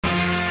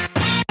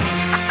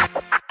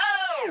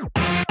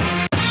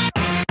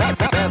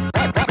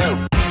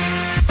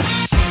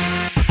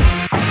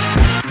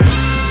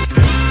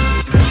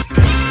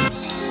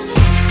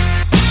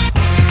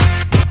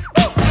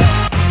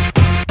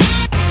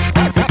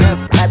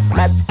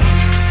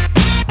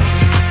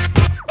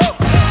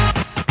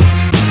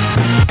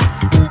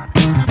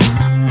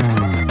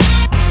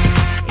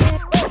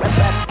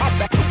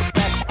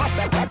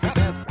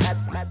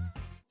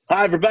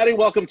Hi, everybody.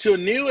 Welcome to a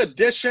new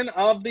edition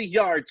of The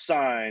Yard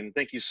Sign.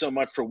 Thank you so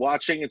much for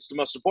watching. It's the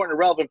most important and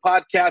relevant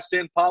podcast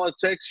in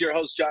politics. Your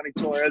host, Johnny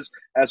Torres,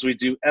 as we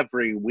do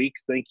every week.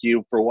 Thank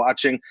you for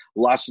watching.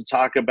 Lots to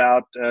talk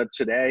about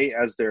today,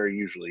 as there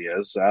usually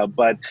is,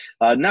 but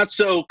not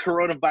so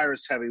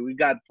coronavirus heavy. We've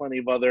got plenty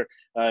of other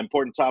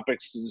important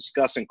topics to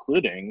discuss,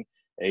 including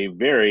a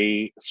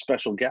very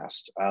special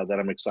guest that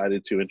I'm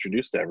excited to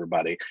introduce to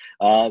everybody.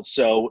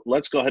 So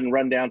let's go ahead and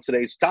run down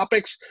today's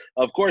topics.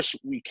 Of course,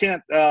 we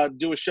can't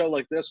do a show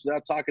like this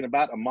without talking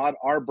about Ahmaud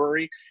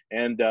Arbery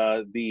and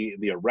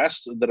the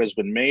arrest that has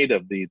been made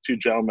of the two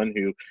gentlemen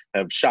who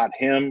have shot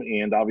him.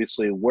 And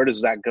obviously, where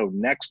does that go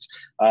next?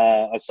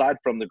 Aside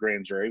from the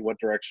grand jury, what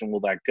direction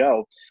will that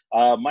go?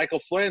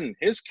 Michael Flynn,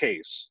 his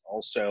case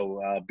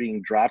also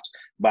being dropped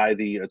by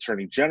the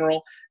Attorney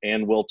General.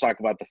 And we'll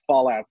talk about the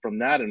fallout from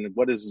that and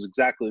what does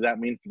exactly that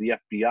mean for the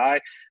FBI.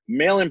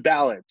 Mail-in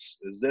ballots.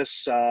 Is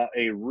this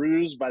a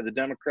ruse by the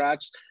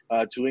Democrats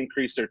to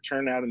increase their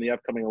turnout in the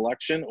upcoming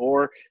election,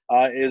 or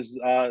is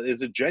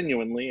it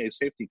genuinely a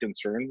safety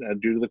concern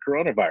due to the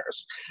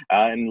coronavirus?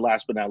 And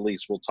last but not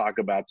least, we'll talk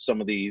about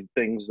some of the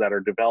things that are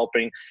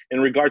developing in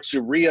regards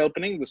to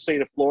reopening the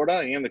state of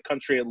Florida and the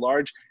country at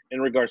large in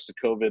regards to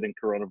COVID and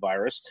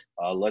coronavirus.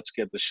 Let's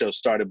get the show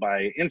started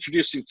by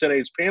introducing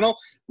today's panel.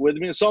 With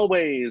me, as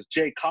always,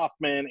 Jay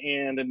Kaufman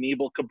and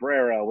Aníbal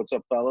Cabrera. What's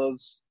up,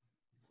 fellas?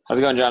 How's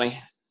it going,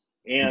 Johnny?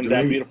 And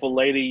that beautiful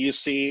lady you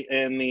see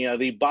in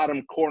the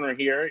bottom corner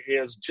here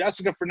is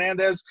Jessica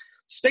Fernandez,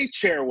 state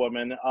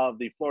chairwoman of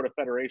the Florida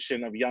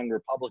Federation of Young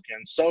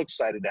Republicans. So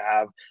excited to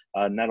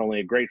have not only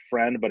a great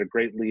friend, but a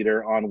great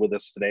leader on with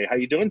us today. How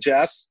you doing,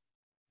 Jess?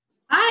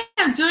 Hi,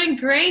 I'm doing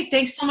great.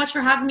 Thanks so much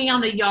for having me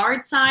on the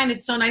Yard Sign.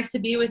 It's so nice to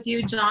be with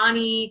you,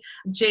 Johnny,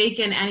 Jake,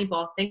 and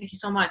Aníbal. Thank you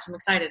so much. I'm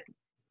excited.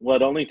 Well,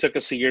 it only took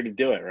us a year to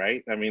do it,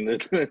 right? I mean,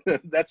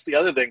 that's the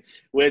other thing,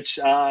 which,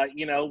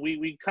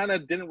 we kind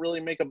of didn't really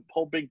make a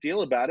whole big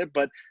deal about it,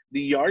 but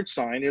the Yard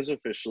Sign is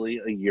officially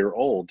a year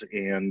old.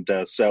 And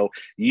so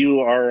you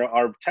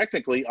are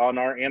technically on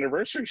our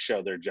anniversary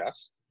show there,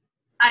 Jess.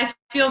 I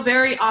feel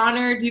very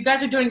honored. You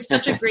guys are doing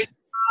such a great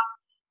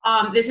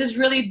job. This has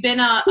really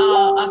been a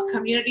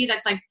community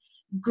that's like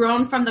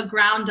grown from the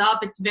ground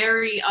up. It's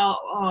very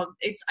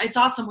it's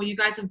awesome what you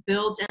guys have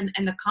built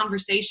and the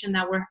conversation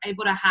that we're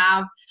able to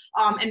have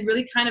and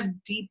really kind of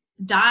deep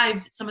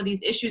dive some of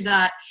these issues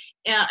that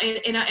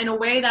in a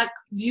way that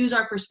views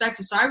our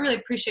perspective. So I really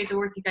appreciate the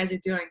work you guys are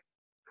doing.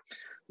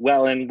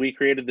 Well, and we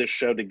created this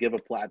show to give a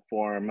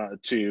platform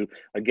to,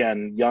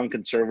 again, young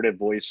conservative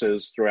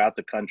voices throughout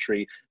the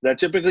country that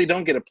typically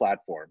don't get a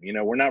platform. You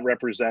know, we're not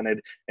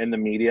represented in the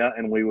media,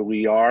 and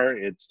we are.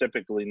 It's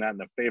typically not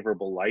in a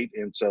favorable light.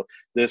 And so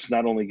this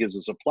not only gives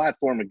us a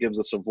platform, it gives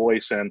us a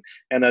voice and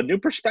a new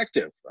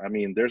perspective. I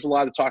mean, there's a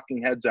lot of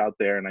talking heads out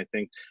there, and I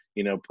think,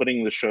 you know,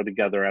 putting the show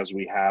together as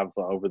we have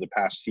over the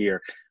past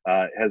year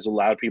has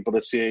allowed people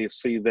to see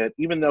that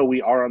even though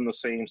we are on the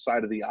same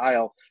side of the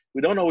aisle,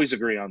 we don't always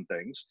agree on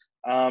things,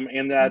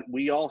 and that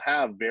we all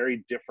have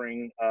very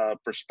differing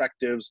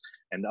perspectives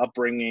and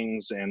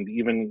upbringings and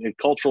even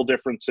cultural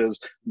differences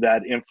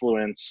that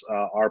influence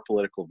our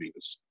political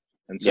views.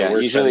 And so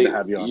we're excited to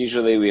have you on.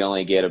 Usually we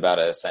only get about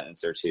a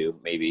sentence or two,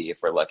 maybe if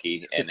we're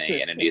lucky, in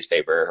a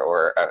newspaper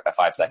or a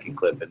 5-second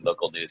clip in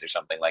local news or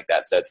something like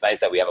that. So it's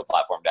nice that we have a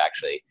platform to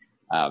actually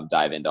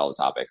dive into all the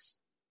topics.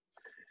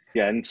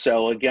 Yeah, and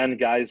so again,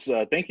 guys,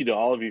 thank you to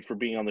all of you for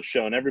being on the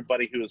show, and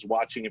everybody who is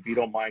watching. If you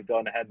don't mind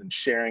going ahead and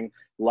sharing,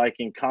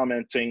 liking,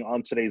 commenting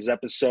on today's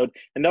episode.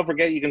 And don't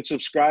forget, you can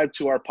subscribe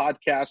to our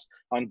podcast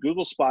on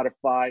Google,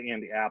 Spotify,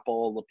 and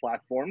Apple the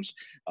platforms.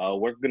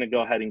 We're going to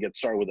go ahead and get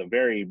started with a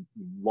very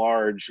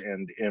large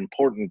and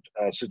important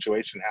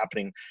situation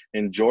happening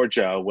in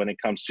Georgia when it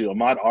comes to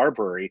Ahmaud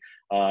Arbery,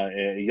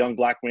 a young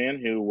black man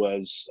who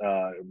was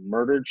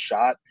murdered,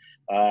 shot,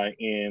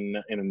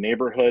 in a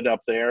neighborhood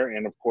up there.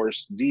 And of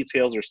course,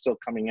 details are still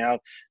coming out.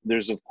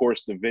 There's, of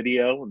course, the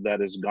video that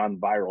has gone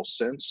viral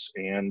since,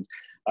 and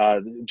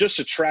just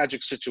a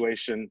tragic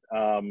situation,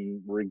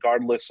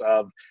 regardless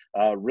of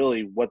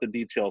really what the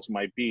details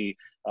might be.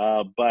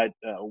 But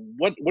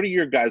what are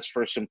your guys'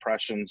 first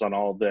impressions on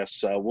all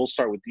this? We'll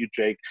start with you,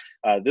 Jake.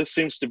 This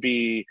seems to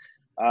be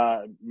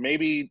I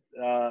mean,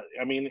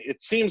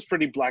 it seems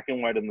pretty black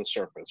and white on the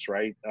surface,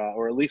 right?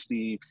 Or at least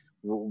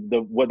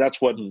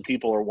that's what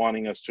people are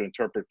wanting us to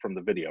interpret from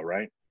the video,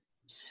 right?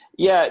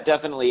 Yeah,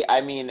 definitely.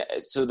 I mean,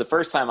 so the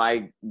first time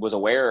I was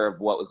aware of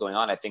what was going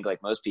on, I think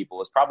like most people,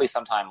 was probably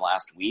sometime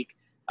last week,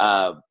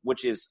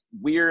 which is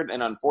weird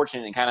and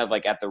unfortunate and kind of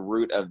like at the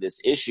root of this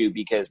issue,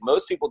 because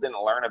most people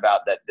didn't learn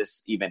about that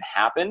this even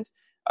happened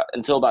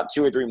until about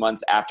 2 or 3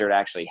 months after it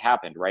actually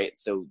happened, right?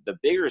 So the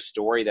bigger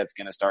story that's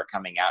going to start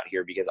coming out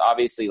here, because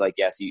obviously, like,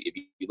 yes, if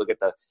you look at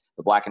the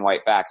black and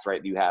white facts,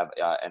 right, you have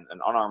an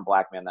unarmed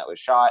black man that was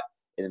shot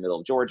in the middle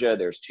of Georgia.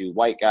 There's 2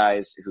 white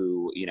guys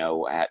who,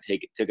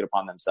 took it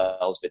upon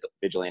themselves,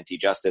 vigilante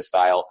justice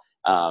style.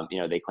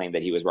 They claimed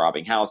that he was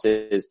robbing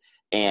houses.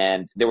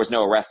 and there was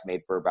no arrest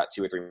made for about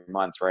 2 or 3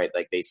 months, right?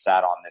 Like they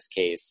sat on this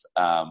case,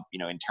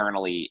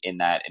 internally in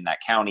that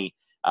county,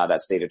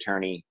 that state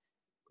attorney,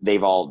 they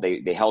held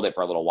it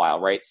for a little while,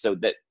 right? So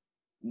that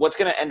what's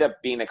going to end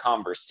up being a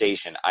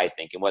conversation, I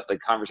think, and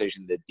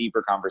the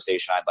deeper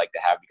conversation I'd like to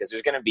have, because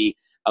there's going to be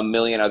a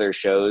million other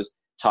shows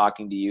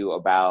talking to you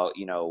about,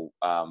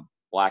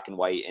 black and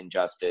white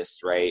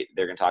injustice, right?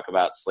 They're going to talk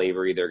about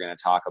slavery. They're going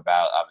to talk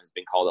about, it's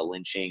been called a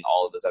lynching,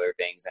 all of those other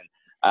things.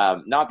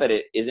 And not that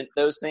it isn't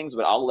those things,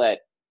 but I'll let,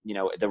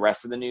 the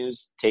rest of the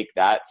news take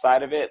that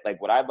side of it.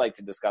 Like what I'd like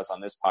to discuss on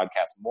this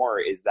podcast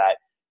more is that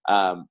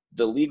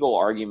the legal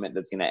argument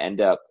that's going to end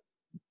up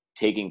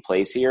taking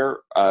place here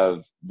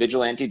of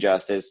vigilante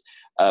justice,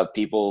 of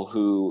people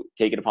who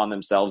take it upon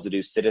themselves to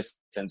do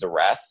citizens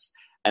arrests.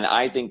 And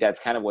I think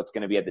that's kind of what's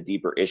going to be at the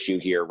deeper issue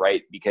here,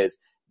 right? Because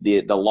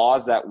the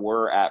laws that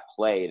were at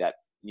play, that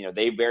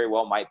they very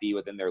well might be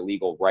within their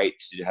legal right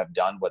to have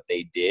done what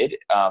they did,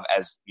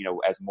 as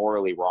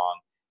morally wrong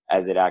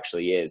as it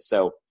actually is.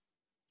 So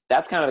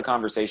that's kind of the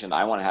conversation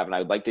I want to have, and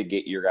I'd like to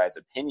get your guys'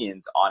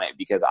 opinions on it,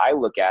 because I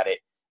look at it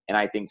and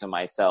I think to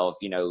myself,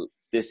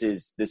 this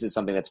is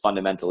something that's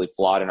fundamentally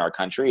flawed in our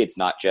country. It's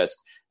not just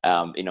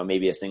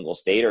maybe a single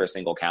state or a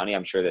single county.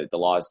 I'm sure that the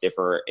laws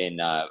differ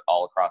in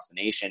all across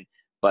the nation,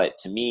 but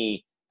to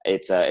me,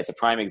 it's a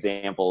prime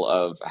example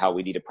of how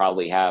we need to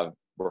probably have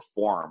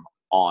reform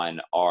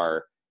on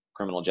our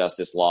criminal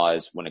justice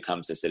laws when it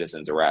comes to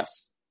citizens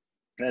arrests.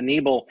 And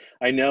Nebel,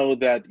 I know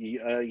that,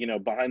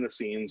 behind the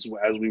scenes,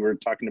 as we were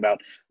talking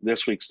about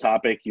this week's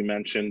topic, you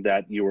mentioned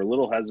that you were a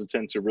little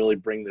hesitant to really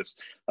bring this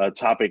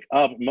topic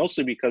up,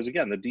 mostly because,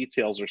 again, the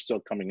details are still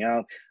coming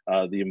out.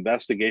 The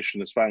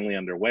investigation is finally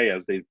underway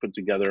as they put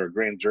together a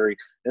grand jury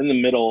in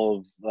the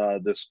middle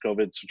of this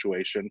COVID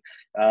situation.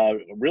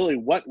 Really,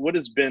 what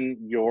has been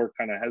your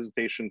kind of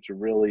hesitation to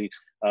really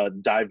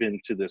dive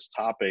into this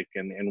topic,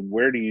 and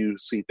where do you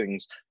see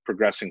things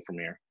progressing from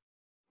here?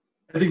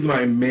 I think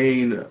my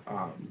main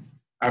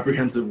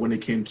apprehensive when it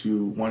came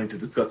to wanting to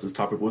discuss this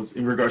topic was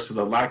in regards to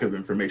the lack of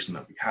information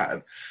that we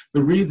had.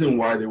 The reason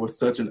why there was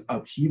such an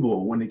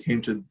upheaval when it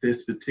came to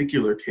this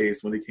particular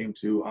case, when it came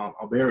to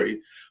Arbery,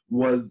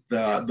 was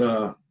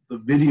the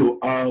video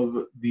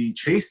of the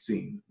chase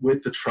scene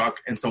with the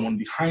truck and someone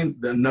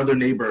behind another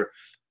neighbor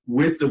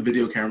with the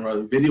video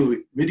camera,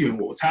 videoing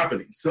what was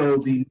happening. So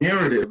the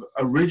narrative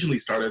originally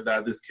started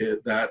that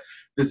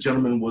this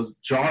gentleman was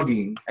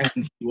jogging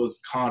and he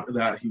was caught,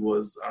 that he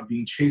was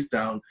being chased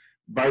down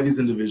by these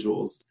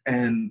individuals.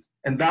 And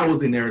that was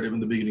the narrative in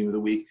the beginning of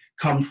the week.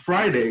 Come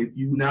Friday,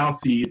 you now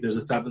see there's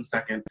a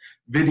 7-second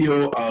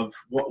video of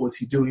what was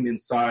he doing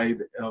inside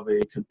of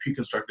a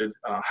pre-constructed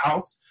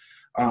house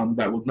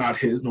that was not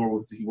his, nor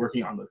was he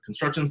working on the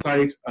construction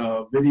site.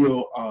 A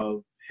video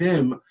of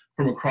him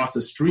from across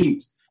the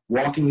street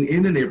walking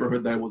in a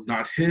neighborhood that was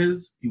not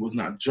his. He was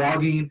not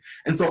jogging.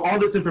 And so all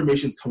this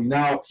information is coming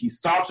out. He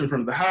stops in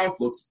front of the house,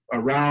 looks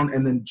around,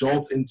 and then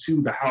jolts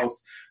into the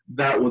house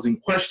that was in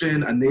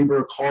question. A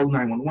neighbor calls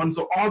 911.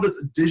 So all this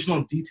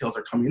additional details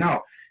are coming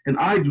out. And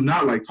I do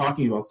not like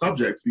talking about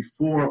subjects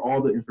before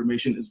all the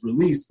information is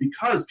released,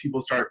 because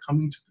people start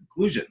coming to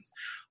conclusions.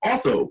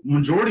 Also,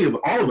 majority of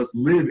all of us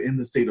live in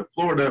the state of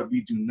Florida.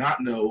 We do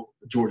not know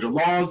Georgia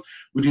laws.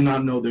 We do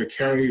not know their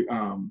carry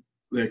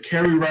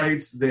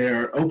rights,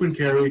 their open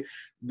carry,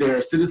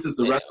 their citizens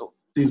arrest.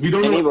 We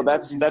don't know.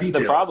 That's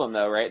the problem,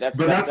 though, right? That's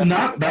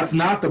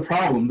not the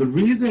problem. The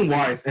reason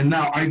why, and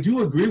now I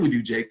do agree with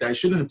you, Jake, that it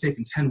shouldn't have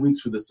taken 10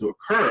 weeks for this to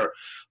occur.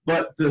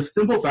 But the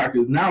simple fact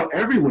is, now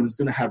everyone is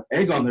going to have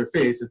egg on their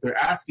face if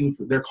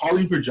they're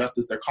calling for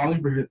justice. They're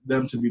calling for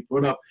them to be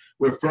put up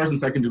with first and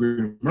second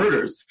degree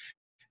murders.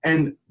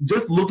 And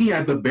just looking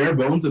at the bare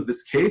bones of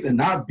this case, and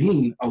not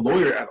being a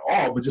lawyer at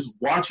all, but just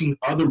watching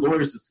other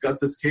lawyers discuss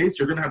this case,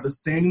 you're going to have the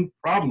same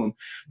problem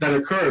that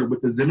occurred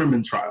with the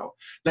Zimmerman trial,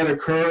 that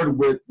occurred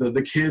with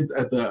the kids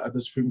at the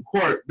Supreme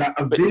Court. But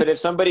if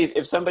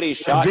somebody's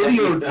shot,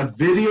 a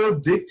video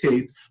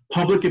dictates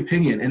public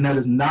opinion, and that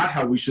is not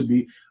how we should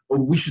be.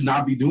 We should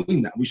not be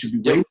doing that. We should be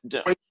waiting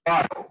for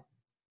trial.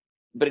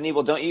 But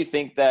Anibal, don't you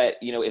think that,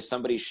 if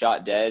somebody's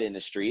shot dead in the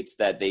streets,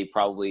 that they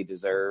probably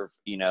deserve,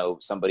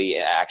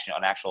 somebody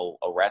on actual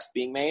arrest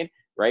being made,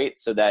 right?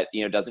 So that,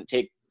 doesn't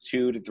take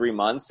 2 to 3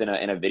 months in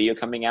a video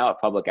coming out, a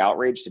public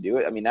outrage to do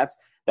it. I mean, that's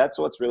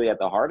what's really at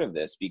the heart of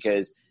this,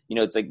 because,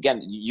 it's,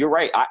 again, you're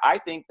right. I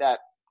think that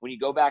when you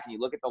go back and you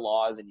look at the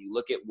laws and you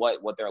look at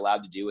what they're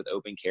allowed to do with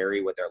open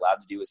carry, what they're allowed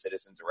to do with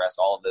citizens arrest,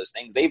 all of those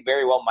things, they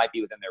very well might be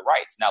within their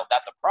rights. Now,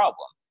 that's a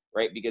problem,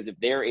 right? Because if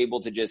they're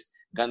able to just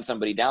gun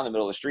somebody down the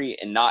middle of the street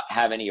and not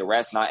have any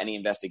arrest, not any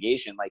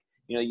investigation, like,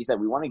 you said,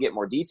 we want to get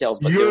more details,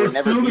 but you're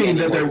assuming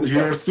that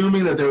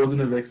there was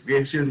an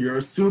investigation. You're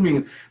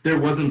assuming there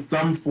wasn't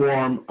some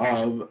form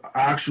of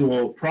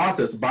actual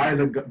process by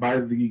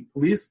the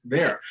police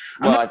there.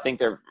 Well, I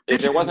think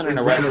if there wasn't an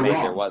arrest made,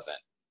 there wasn't.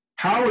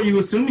 How are you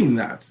assuming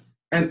that?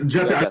 And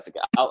Jessica,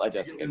 I'll let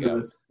Jessica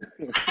go.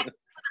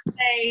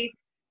 Say,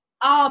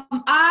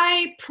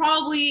 I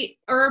probably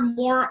err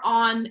more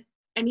on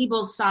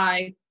Anibal's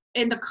side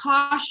the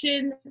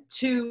caution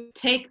to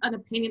take an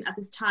opinion at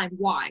this time.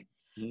 Why?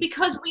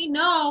 Because we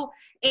know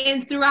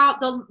throughout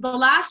the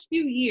last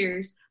few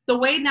years, the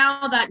way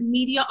now that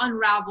media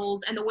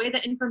unravels and the way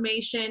that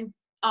information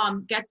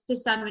gets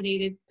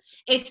disseminated,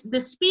 it's the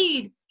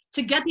speed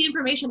to get the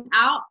information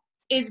out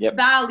is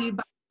valued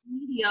by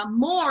media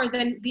more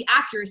than the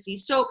accuracy.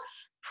 So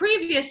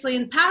previously,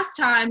 in past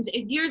times,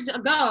 years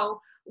ago,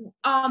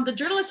 the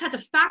journalists had to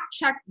fact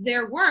check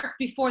their work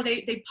before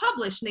they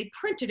published and they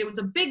printed. It was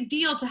a big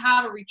deal to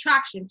have a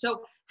retraction.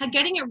 So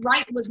getting it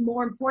right was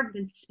more important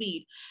than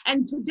speed.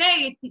 And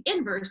today it's the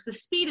inverse. The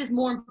speed is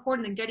more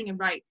important than getting it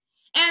right.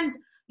 And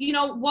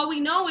what we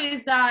know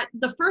is that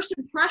the first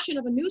impression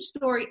of a news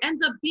story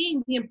ends up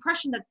being the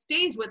impression that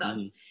stays with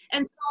us.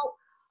 And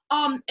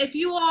so if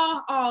you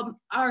all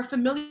are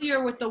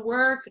familiar with the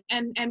work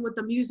and with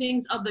the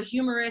musings of the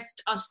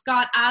humorist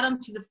Scott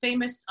Adams, he's a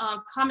famous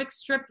comic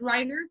strip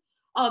writer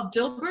of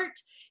Dilbert.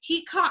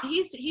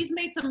 He's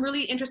made some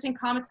really interesting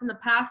comments in the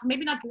past,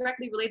 maybe not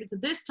directly related to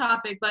this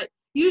topic, but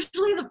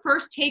usually the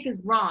first take is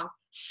wrong,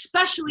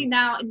 especially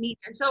now in media.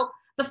 And so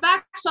the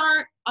facts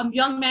are a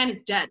young man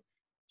is dead.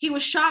 He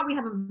was shot. We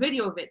have a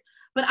video of it.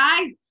 But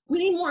we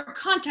need more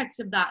context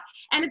of that.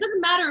 And it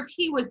doesn't matter if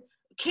he was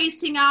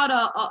casing out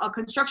a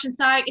construction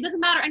site. It doesn't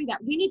matter any of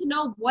that. We need to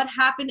know what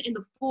happened in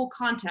the full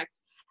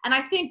context. And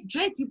I think,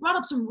 Jake, you brought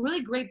up some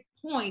really great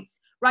points,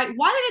 right?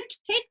 Why did it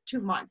take 2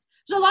 months?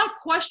 There's a lot of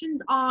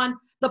questions on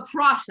the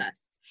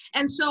process.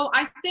 And so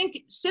I think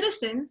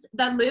citizens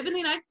that live in the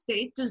United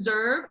States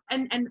deserve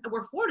and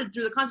were afforded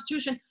through the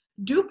Constitution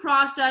due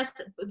process.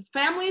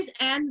 Families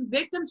and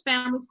victims'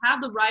 families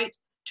have the right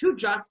to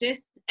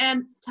justice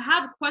and to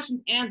have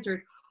questions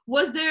answered.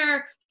 Was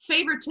there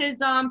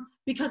favoritism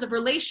because of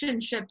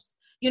relationships?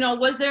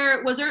 Was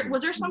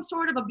there some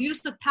sort of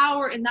abuse of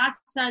power in that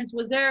sense?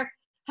 Was there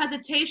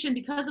hesitation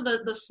because of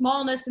the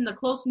smallness and the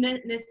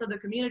close-knitness of the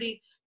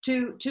community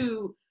to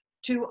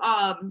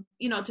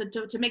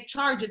make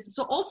charges?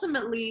 So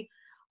ultimately,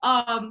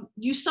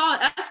 you saw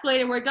it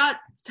escalated where it got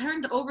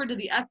turned over to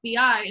the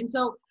FBI. And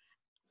so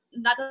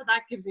not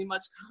that gives me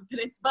much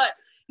confidence, but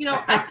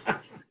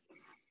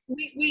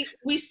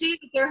we see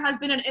that there has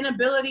been an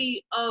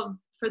inability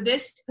for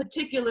this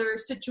particular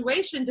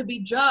situation to be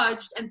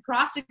judged and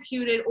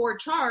prosecuted or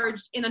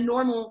charged in a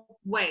normal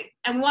way.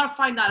 And we want to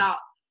find that out.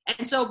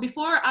 And so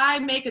before I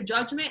make a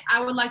judgment, I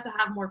would like to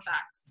have more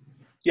facts.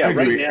 Yeah,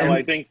 right now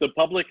I think the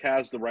public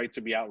has the right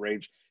to be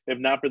outraged, if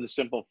not for the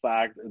simple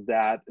fact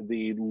that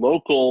the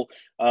local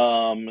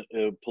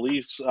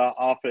police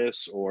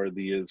office or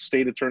the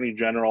state attorney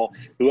general,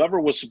 whoever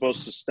was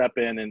supposed to step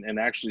in and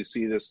actually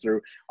see this through,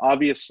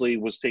 obviously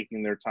was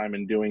taking their time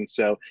in doing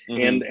so.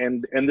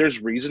 And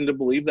there's reason to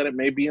believe that it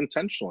may be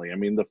intentionally. I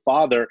mean, the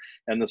father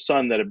and the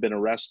son that have been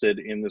arrested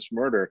in this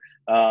murder,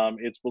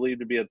 it's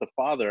believed to be that the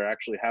father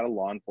actually had a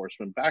law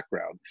enforcement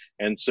background.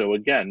 And so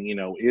again,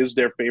 is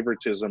there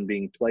favoritism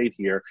being played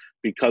here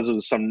because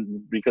of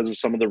some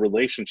of the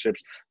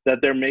relationships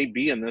that there may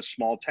be in this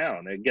small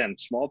town? Again,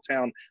 small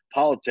town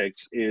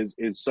politics is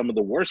some of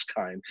the worst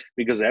kind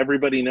because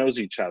everybody knows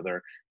each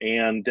other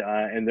and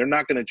they're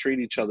not going to treat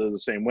each other the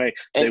same way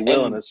they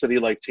will in a city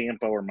like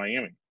Tampa or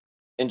Miami.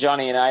 And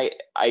Johnny and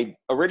I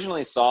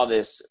originally saw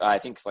this. I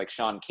think like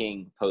Sean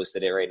King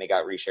posted it, right, and it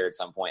got reshared at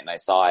some point, and I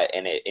saw it,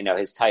 and it,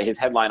 his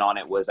headline on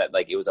it was that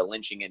like it was a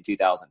lynching in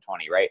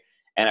 2020, right?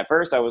 And at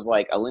first I was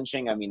like, a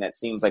lynching? I mean, that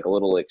seems like a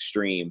little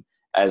extreme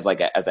as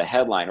a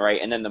headline, right?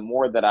 And then the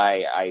more that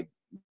I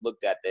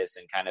looked at this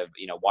and kind of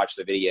watched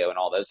the video and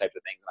all those types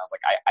of things, and I was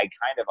like, I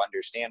kind of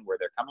understand where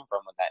they're coming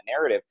from with that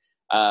narrative,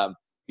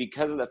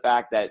 because of the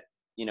fact that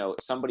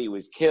somebody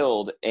was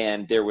killed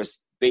and there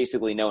was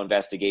basically no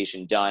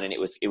investigation done, and it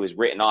was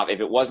written off. If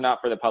it was not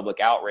for the public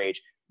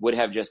outrage, would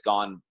have just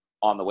gone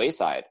on the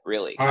wayside,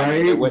 really.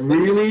 I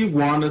really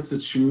want us to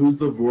choose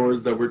the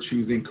words that we're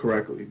choosing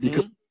correctly,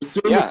 because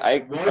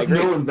there was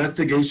no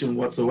investigation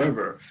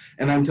whatsoever.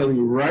 And I'm telling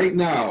you right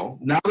now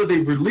that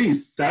they've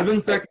released 7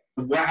 seconds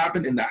of what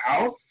happened in the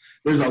house,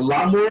 there's a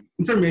lot more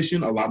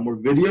information, a lot more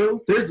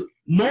videos. There's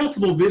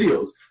multiple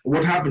videos of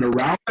what happened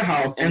around the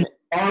house and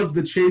caused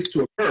the chase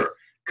to occur.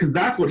 Because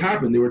that's what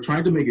happened. They were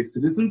trying to make a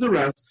citizen's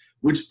arrest,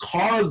 which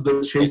caused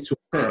the chase to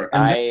occur.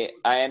 And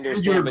I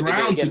understand, but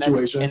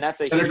again, that's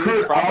a huge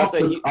occurred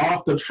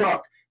off the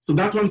truck. So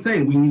that's what I'm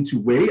saying. We need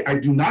to wait. I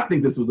do not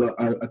think this was a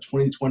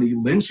 2020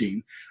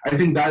 lynching. I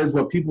think that is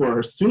what people are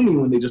assuming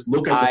when they just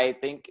look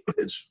at the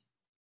footage.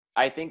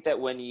 I think that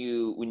when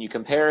you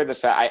compare the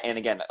fact, and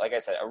again, like I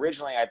said,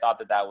 originally I thought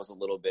that was a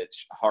little bit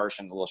harsh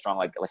and a little strong,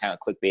 like kind of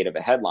clickbait of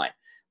a headline.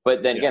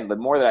 But then again, the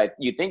more that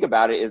you think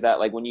about it is that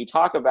like when you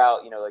talk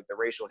about, like the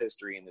racial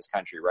history in this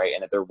country, right,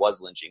 and that there was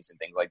lynchings and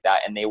things like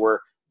that, and they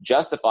were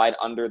justified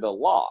under the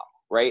law,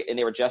 right, and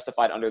they were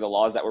justified under the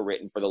laws that were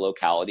written for the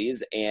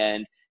localities,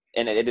 and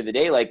at the end of the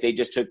day, like they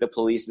just took the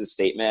police's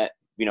statement,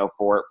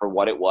 for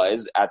what it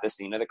was at the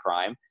scene of the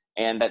crime,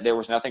 and that there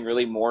was nothing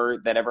really more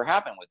that ever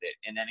happened with it.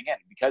 And then again,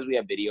 because we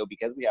have video,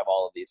 because we have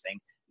all of these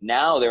things,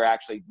 now they're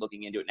actually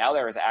looking into it. Now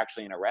there is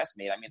actually an arrest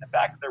made. I mean, the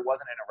fact that there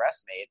wasn't an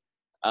arrest made,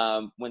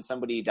 when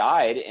somebody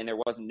died and there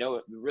wasn't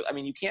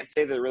you can't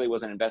say there really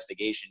was an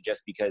investigation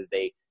just because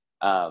they,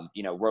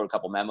 wrote a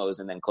couple memos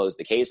and then closed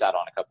the case out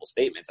on a couple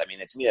statements. I mean,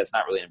 to me, that's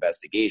not really an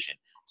investigation.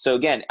 So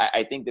again,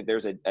 I think that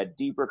there's a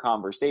deeper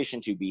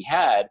conversation to be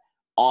had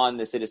on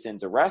the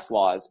citizens arrest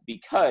laws,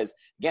 because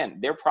again,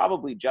 they're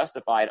probably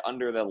justified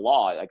under the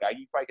law. Like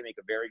you probably can make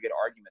a very good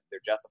argument they're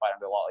justified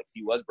under the law. Like if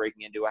he was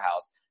breaking into a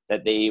house,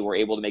 that they were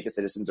able to make a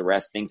citizen's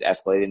arrest, things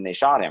escalated and they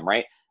shot him,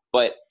 right?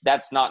 But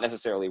that's not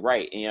necessarily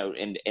right.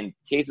 And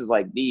cases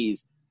like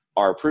these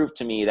are proof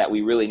to me that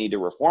we really need to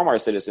reform our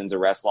citizens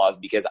arrest laws,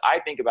 because I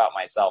think about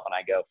myself and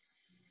I go,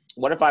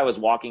 what if I was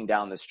walking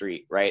down the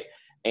street, right?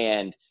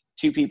 And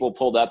two people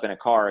pulled up in a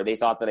car. They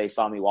thought that they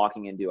saw me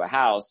walking into a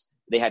house.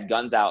 They had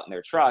guns out in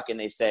their truck and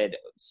they said,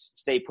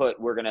 stay put,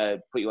 we're going to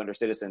put you under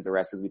citizen's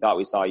arrest because we thought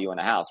we saw you in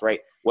a house, right?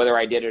 Whether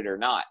I did it or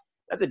not.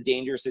 That's a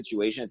dangerous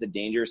situation. It's a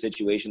dangerous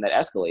situation that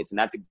escalates. And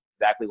that's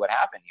exactly what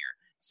happened here.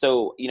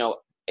 So,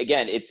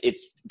 again, it's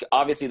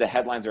obviously the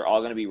headlines are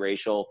all going to be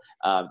racial.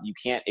 You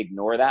can't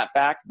ignore that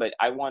fact, but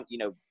I want,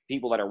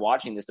 people that are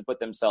watching this to put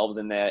themselves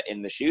in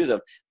the shoes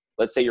of,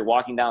 let's say you're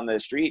walking down the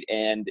street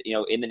and,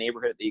 in the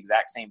neighborhood at the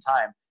exact same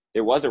time,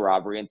 there was a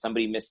robbery and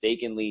somebody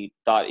mistakenly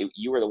thought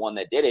you were the one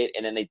that did it.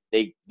 And then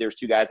there's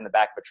two guys in the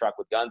back of a truck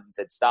with guns and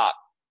said, stop,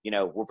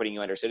 we're putting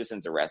you under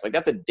citizen's arrest. Like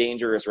that's a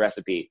dangerous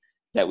recipe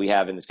that we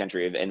have in this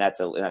country. And that's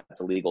a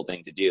legal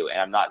thing to do.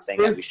 And I'm not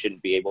saying that we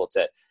shouldn't be able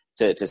to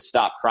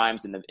stop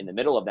crimes in the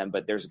middle of them,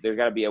 but there's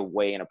got to be a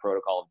way and a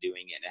protocol of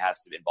doing it. And it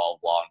has to involve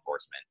law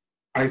enforcement.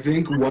 I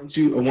think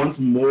once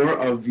more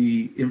of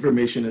the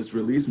information is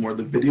released, more of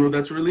the video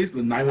that's released,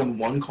 the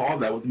 911 call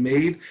that was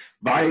made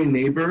by a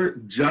neighbor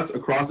just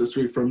across the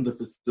street from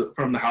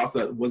the house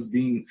that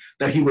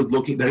he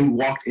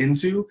walked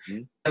into,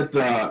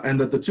 mm-hmm. and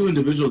that the two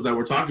individuals that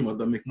we're talking about,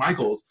 the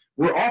McMichaels,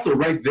 were also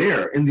right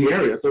there in the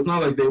area. So it's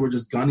not like they were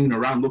just gunning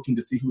around looking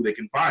to see who they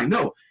can find.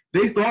 No,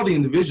 they saw the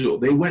individual.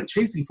 They went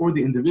chasing for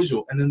the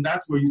individual, and then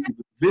that's where you see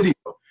the video.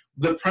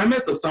 The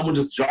premise of someone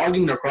just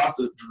jogging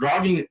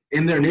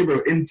in their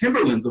neighborhood in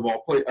Timberlands of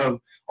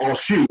all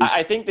shoes.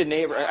 I think the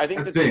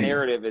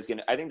narrative is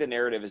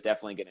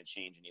definitely going to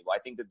change in Eagle. I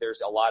think that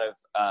there's a lot of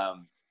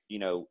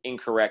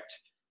incorrect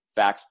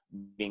facts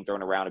being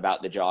thrown around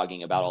about the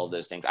jogging, about all of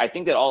those things. I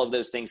think that all of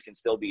those things can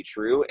still be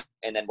true,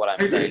 and then what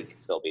I'm saying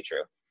can still be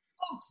true.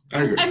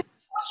 I agree. And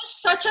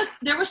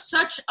there was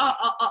such a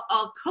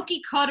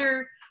cookie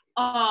cutter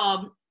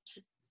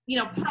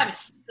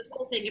premise, this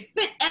whole thing. It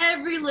fit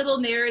every little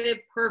narrative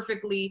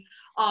perfectly,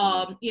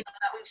 that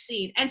we've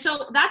seen. And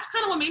so that's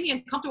kind of what made me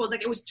uncomfortable.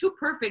 It was too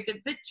perfect.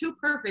 It fit too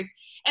perfect.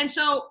 And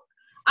so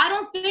I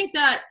don't think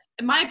that,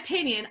 in my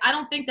opinion,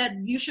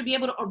 you should be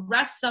able to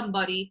arrest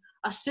somebody.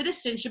 A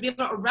citizen should be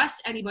able to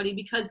arrest anybody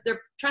because they're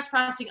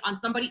trespassing on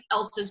somebody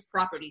else's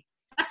property.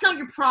 That's not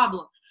your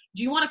problem.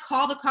 Do you want to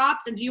call the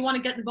cops and do you want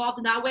to get involved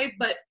in that way?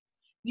 But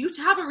you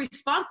have a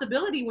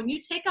responsibility when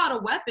you take out a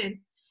weapon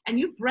and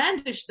you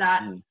brandish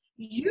that.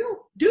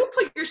 You do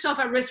put yourself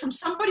at risk from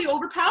somebody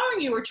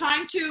overpowering you or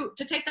trying to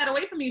take that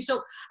away from you.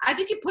 So I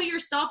think you put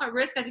yourself at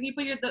risk. I think you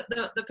put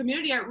the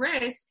community at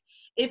risk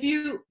if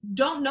you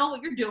don't know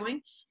what you're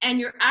doing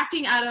and you're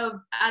acting out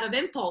of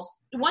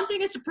impulse. One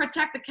thing is to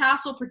protect the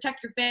castle,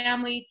 protect your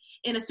family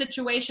in a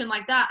situation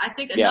like that. I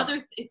think another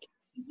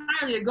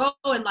entirely to go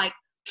and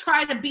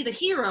try to be the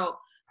hero.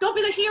 Don't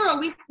be the hero.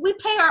 We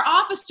pay our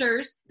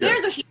officers. They're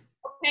the hero.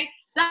 Okay,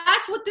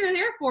 that's what they're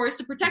there for, is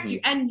to protect you.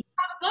 And you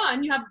have a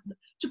gun. You have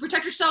to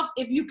protect yourself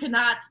if you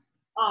cannot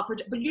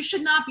but you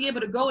should not be able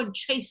to go and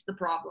chase the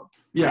problem.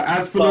 Yeah,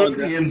 as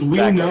Floridians,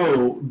 we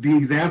know the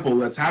example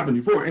that's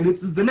happened before, and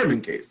it's the Zimmerman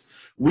case.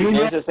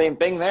 It's the same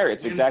thing there.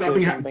 It's exactly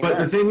the same thing. But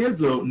the thing is,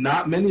 though,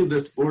 not many of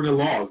the Florida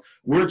laws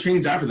were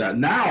changed after that.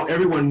 Now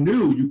everyone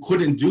knew you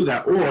couldn't do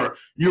that, or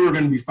you were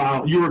going to be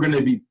found, you were going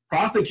to be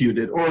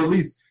prosecuted, or at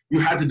least you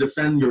had to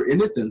defend your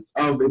innocence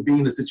of it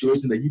being a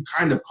situation that you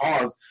kind of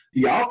caused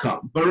the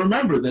outcome. But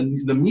remember,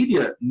 the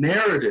media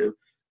narrative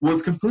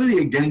was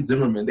completely against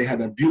Zimmerman. They had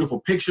a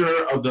beautiful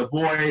picture of the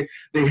boy.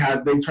 They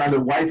tried to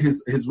wipe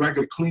his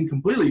record clean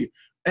completely.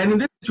 And in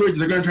this situation,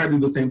 they're going to try to do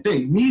the same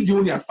thing. Me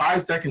doing a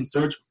 5-second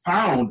search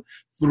found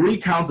 3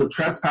 counts of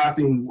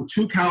trespassing,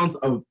 2 counts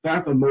of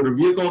theft of motor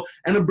vehicle,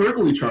 and a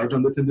burglary charge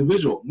on this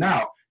individual.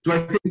 Now, do I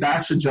think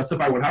that should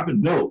justify what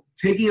happened? No.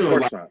 Taking it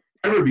alive will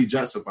never be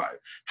justified.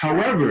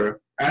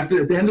 However, at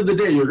the end of the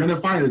day, you're going to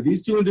find that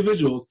these 2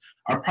 individuals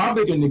are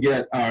probably going to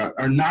get,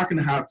 are not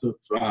going to have to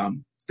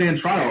stand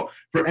trial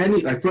for any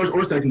first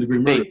or second degree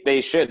murder.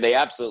 They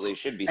absolutely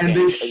should be.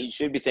 You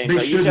should be saying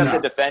so. You should have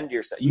to defend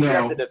yourself.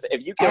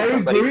 If you kill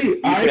somebody,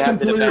 you should have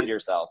to defend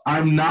yourself.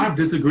 I'm not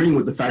disagreeing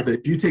with the fact that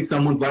if you take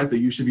someone's life, that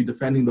you should be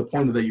defending the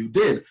point that you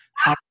did.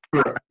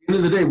 However, at the end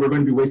of the day, we're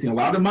going to be wasting a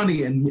lot of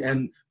money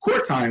and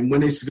court time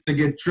when it's going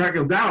to get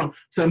tracked down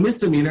to a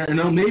misdemeanor,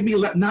 and maybe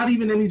not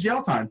even any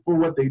jail time for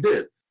what they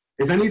did.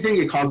 If anything,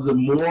 it causes it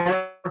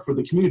more for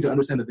the community to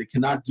understand that they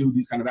cannot do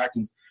these kind of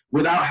actions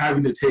without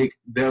having to take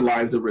their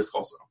lives at risk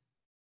also.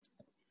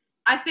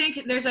 I think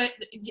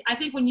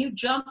when you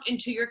jump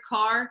into your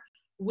car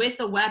with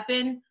a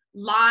weapon,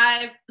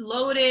 live,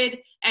 loaded,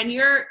 and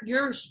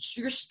you're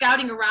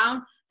scouting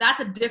around, that's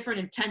a different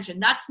intention.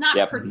 That's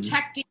not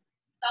protecting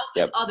yourself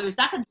and others.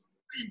 That's a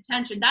different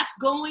intention. That's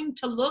going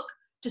to look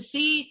to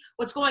see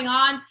what's going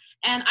on.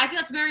 And I think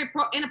that's very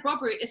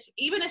inappropriate,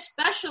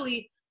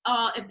 especially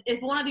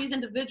if one of these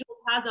individuals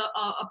has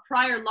a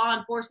prior law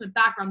enforcement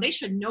background. They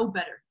should know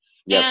better.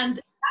 Yep. And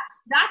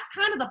that's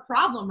kind of the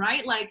problem,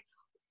 right? Like,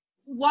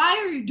 why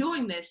are you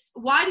doing this?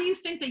 Why do you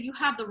think that you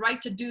have the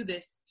right to do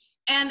this?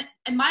 And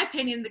in my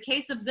opinion, in the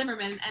case of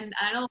Zimmerman, and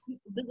I know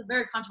this is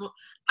very controversial,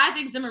 I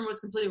think Zimmerman was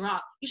completely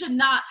wrong. He should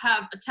not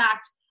have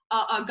attacked,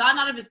 gotten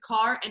out of his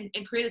car and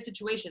created a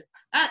situation.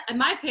 That, in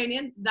my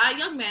opinion, that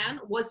young man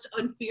was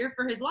in fear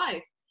for his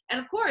life. And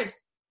of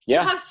course, you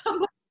have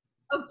somebody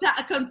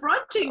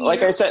confronting you.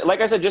 Like I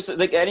said, just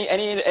like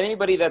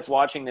anybody that's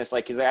watching this,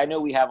 like, because I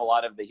know we have a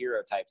lot of the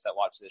hero types that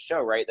watch this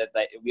show, right? That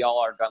we all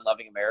are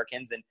gun-loving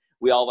Americans, and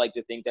we all like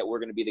to think that we're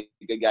going to be the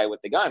good guy with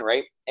the gun,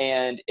 right?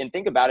 And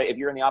think about it, if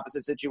you're in the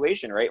opposite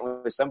situation, right?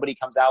 When somebody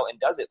comes out and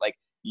does it, like,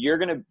 you're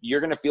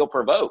gonna feel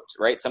provoked,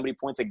 right? Somebody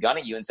points a gun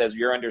at you and says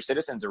you're under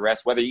citizen's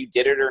arrest, whether you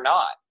did it or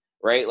not,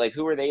 right? Like,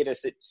 who are they to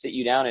sit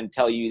you down and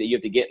tell you that you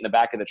have to get in the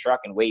back of the truck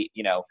and wait?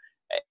 You know,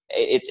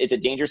 it's a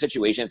dangerous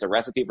situation. It's a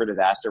recipe for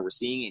disaster. We're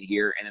seeing it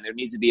here, and there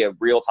needs to be a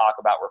real talk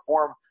about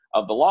reform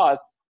of the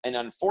laws. And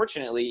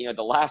unfortunately, you know,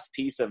 the last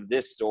piece of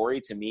this story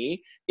to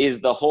me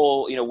is the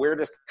whole, you know, where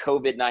does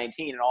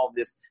COVID-19 and all of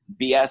this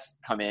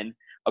BS come in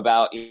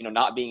about, you know,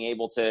 not being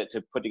able to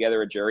put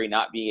together a jury,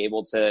 not being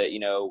able to, you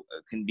know,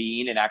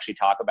 convene and actually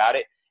talk about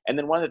it. And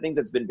then one of the things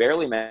that's been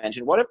barely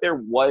mentioned, what if there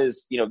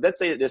was, you know, let's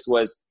say that this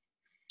was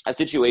a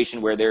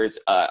situation where there's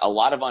a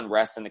lot of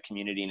unrest in the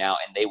community now,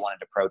 and they wanted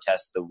to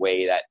protest the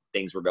way that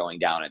things were going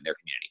down in their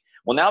community.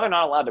 Well, now they're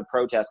not allowed to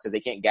protest because they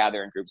can't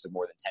gather in groups of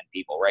more than 10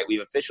 people, right?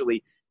 We've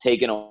officially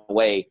taken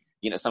away,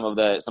 you know, some of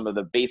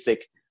the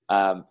basic,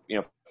 you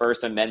know,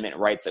 First Amendment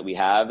rights that we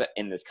have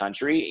in this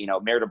country. You know,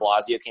 Mayor de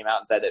Blasio came out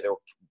and said that there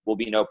will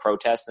be no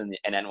protests in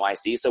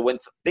NYC. So when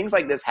things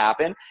like this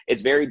happen,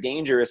 it's very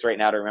dangerous right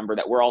now to remember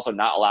that we're also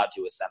not allowed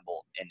to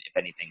assemble if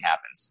anything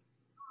happens.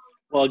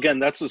 Well, again,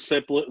 that's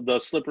the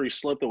slippery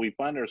slope that we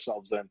find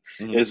ourselves in,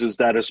 is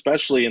that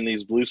especially in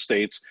these blue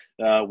states,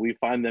 we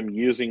find them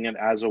using it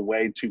as a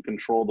way to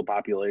control the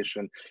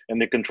population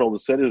and to control the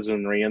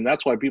citizenry. And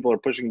that's why people are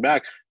pushing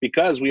back,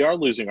 because we are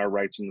losing our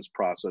rights in this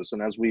process.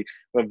 And as we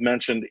have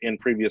mentioned in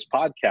previous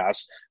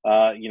podcasts,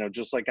 you know,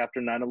 just like after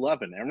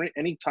 9/11,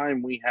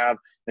 anytime we have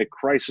a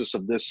crisis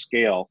of this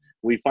scale,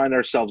 we find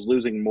ourselves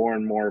losing more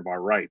and more of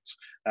our rights.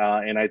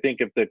 And I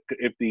think if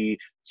the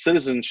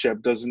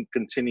citizenship doesn't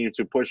continue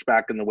to push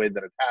back in the way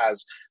that it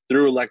has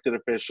through elected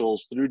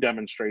officials, through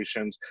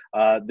demonstrations,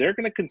 they're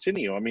going to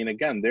continue. I mean,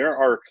 again, there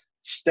are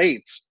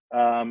states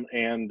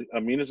and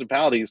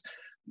municipalities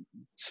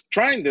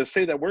trying to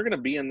say that we're going to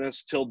be in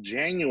this till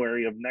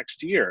January of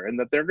next year, and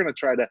that they're going to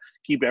try to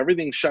keep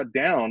everything shut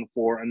down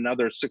for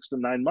another 6 to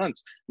 9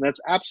 months. And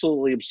that's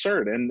absolutely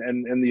absurd. And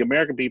the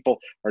American people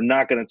are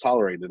not going to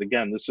tolerate it.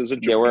 Again, this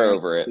isn't Japan, we're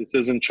over it. This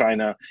isn't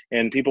China,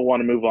 and people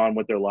want to move on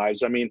with their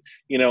lives. I mean,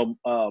 you know,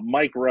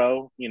 Mike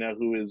Rowe, you know,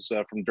 who is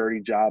from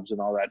Dirty Jobs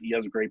and all that, he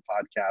has a great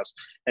podcast,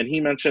 and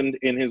he mentioned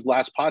in his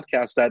last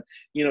podcast that,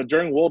 you know,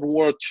 during World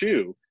War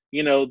II,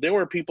 you know, there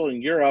were people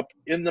in Europe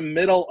in the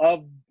middle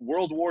of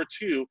World War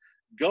II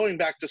going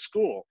back to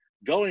school,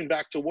 going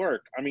back to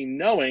work. I mean,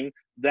 knowing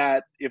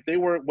that if they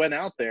went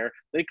out there,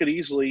 they could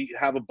easily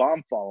have a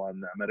bomb fall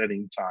on them at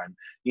any time,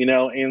 you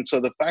know. And so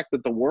the fact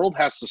that the world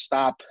has to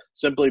stop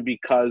simply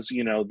because,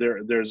 you know,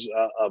 there's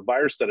a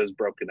virus that has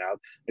broken out,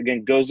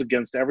 again, goes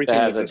against everything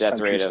that has that a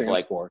death rate of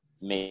like for.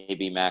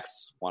 Maybe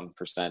max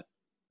 1%.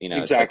 You know,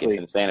 exactly. It's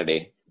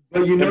insanity.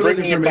 But you know that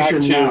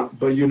information now.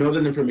 But you know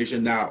that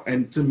information now,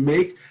 and to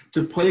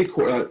play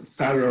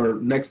Saturday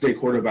or next day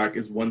quarterback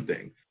is one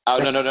thing. Oh,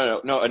 no,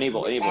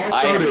 Anibal. We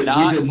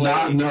did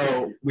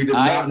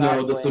not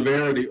know the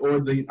severity or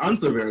the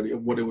unseverity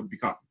of what it would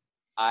become.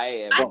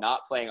 I am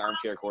not playing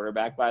armchair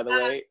quarterback, by the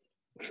way,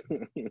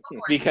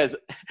 because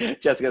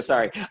Jessica,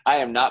 sorry, I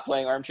am not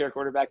playing armchair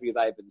quarterback because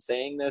I have been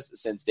saying this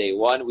since day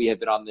one. We have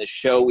been on this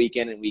show week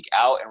in and week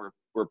out, and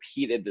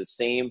repeated the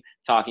same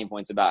talking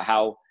points about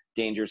how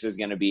dangerous is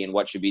going to be and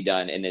what should be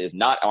done. And it is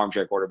not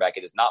armchair quarterback.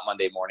 It is not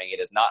Monday morning. It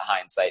is not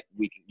hindsight.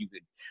 You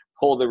could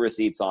pull the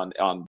receipts on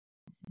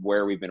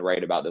where we've been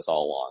right about this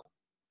all along.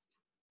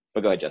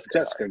 But go ahead, Jessica.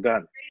 Jessica, go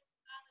ahead.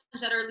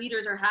 That our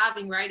leaders are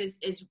having, right,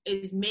 is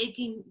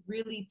making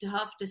really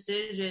tough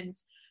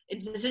decisions,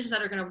 and decisions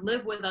that are going to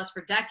live with us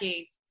for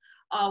decades,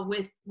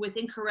 with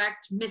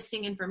incorrect,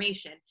 missing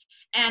information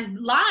and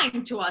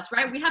lying to us,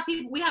 right? We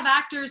have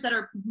actors that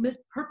are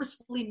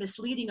purposefully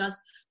misleading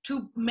us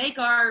to make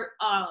our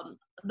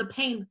the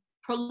pain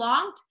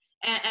prolonged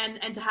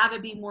and to have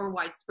it be more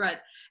widespread.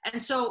 And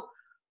so,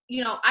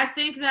 you know, I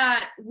think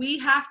that we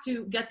have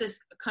to get this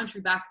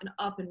country back and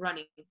up and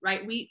running,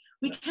 right? We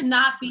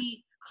cannot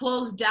be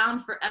closed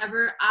down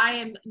forever. I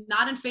am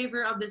not in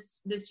favor of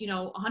this, you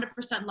know, 100%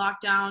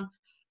 lockdown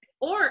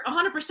or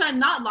 100%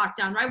 not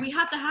lockdown, right? We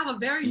have to have a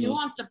very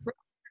nuanced approach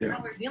to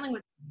how we're dealing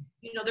with,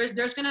 you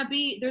there's an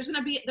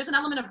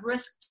element of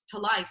risk to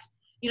life.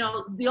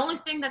 The only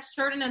thing that's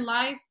certain in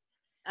life,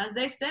 as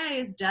they say,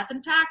 is death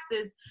and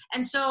taxes.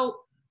 And so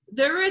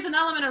there is an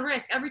element of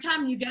risk. Every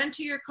time you get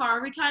into your car,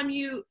 every time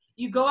you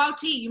go out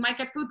to eat, you might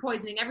get food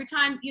poisoning. Every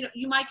time,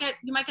 you might get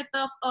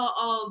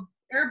the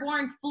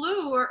airborne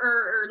flu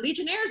or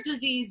Legionnaire's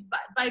disease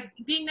by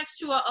being next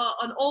to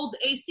an old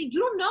AC. You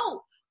don't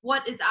know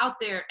what is out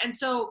there. And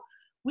so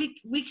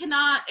we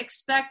cannot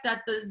expect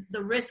that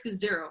the risk is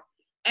zero.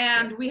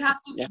 And we have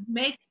to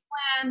make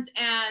plans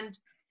and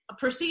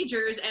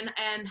procedures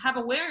and have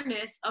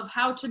awareness of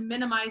how to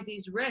minimize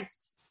these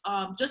risks,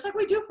 just like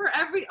we do for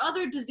every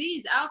other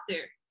disease out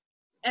there.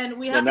 And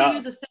we have to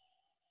use the same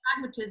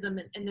pragmatism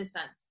in this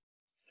sense.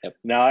 Yep.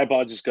 Now, I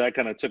apologize because I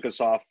kind of took us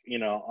off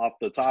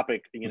the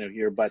topic,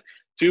 here, but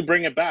to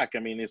bring it back, I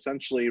mean,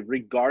 essentially,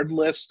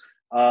 regardless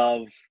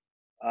of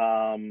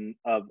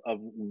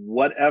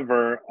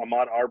whatever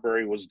Ahmaud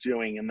Arbery was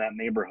doing in that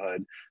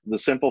neighborhood, the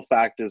simple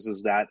fact is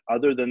that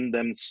other than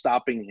them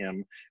stopping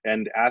him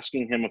and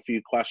asking him a few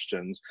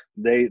questions,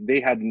 they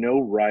had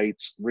no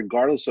rights,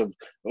 regardless of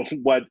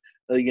what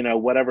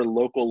whatever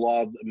local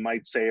law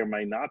might say or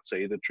might not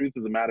say. The truth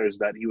of the matter is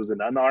that he was an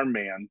unarmed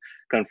man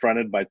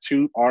confronted by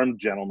two armed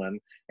gentlemen,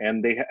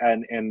 and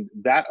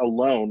that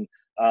alone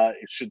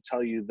it should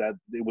tell you that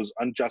it was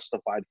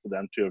unjustified for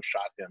them to have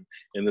shot him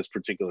in this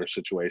particular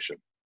situation.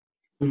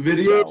 The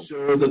video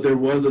shows that there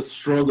was a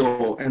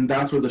struggle, and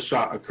that's where the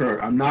shot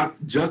occurred. I'm not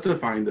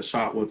justifying the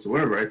shot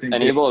whatsoever. I think.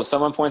 And if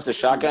someone points a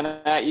shotgun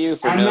at you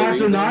for I'm no not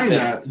reason, denying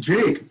that.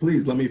 Jake,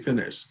 please let me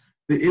finish.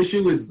 The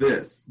issue is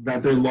this,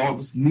 that their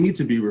laws need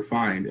to be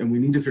refined, and we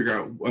need to figure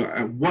out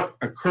what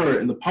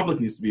occurred, and the public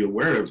needs to be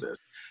aware of this.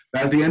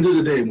 But at the end of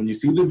the day, when you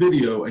see the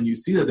video and you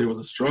see that there was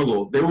a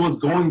struggle, there was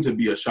going to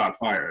be a shot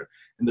fired.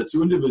 And the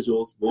two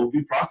individuals will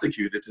be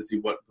prosecuted to see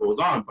what goes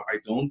on, but I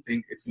don't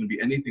think it's going to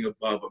be anything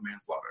above a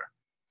manslaughter.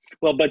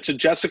 Well, but to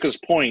Jessica's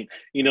point,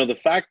 the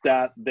fact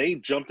that they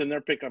jumped in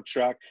their pickup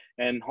truck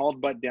and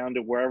hauled butt down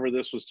to wherever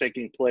this was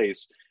taking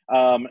place,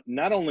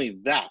 not only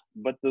that,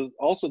 but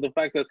also the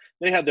fact that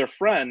they had their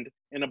friend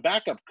in a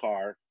backup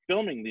car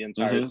filming the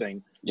entire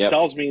thing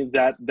tells me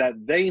that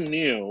they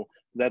knew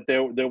that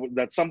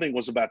that something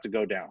was about to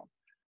go down.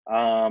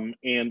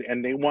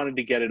 And they wanted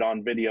to get it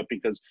on video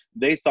because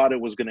they thought it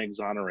was going to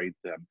exonerate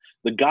them.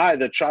 The guy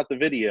that shot the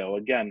video,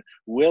 again,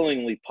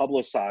 willingly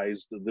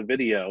publicized the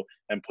video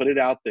and put it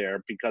out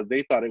there because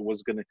they thought it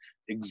was going to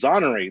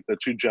exonerate the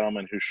two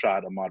gentlemen who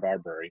shot Ahmaud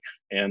Arbery.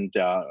 And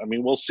I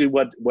mean, we'll see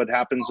what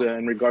happens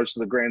in regards to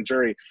the grand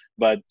jury.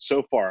 But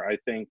so far, I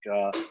think,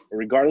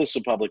 regardless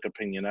of public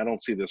opinion, I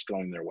don't see this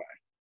going their way.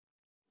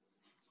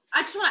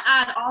 I just want to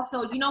add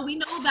also, we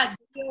know that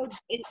video,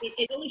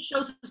 it only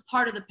shows us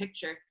part of the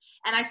picture.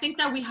 And I think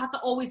that we have to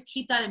always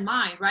keep that in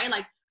mind, right?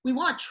 Like, we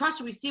want to trust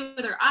what we see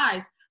with our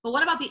eyes, but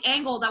what about the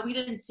angle that we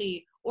didn't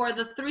see, or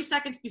the 3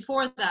 seconds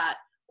before that,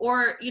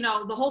 or,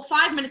 the whole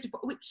 5 minutes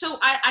before? So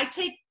I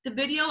take the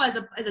video as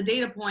a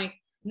data point,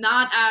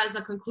 not as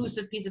a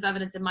conclusive piece of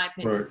evidence, in my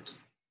opinion. Right.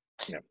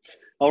 Yeah.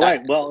 All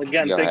right. Well,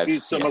 again, thank you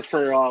so much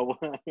for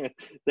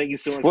thank you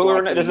so much.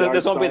 Well,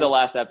 this won't be the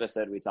last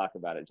episode we talk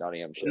about it,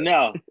 Johnny, I'm sure.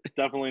 No,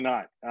 definitely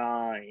not.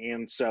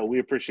 And so we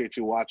appreciate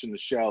you watching the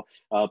show.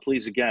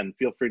 Please, again,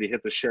 feel free to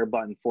hit the share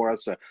button for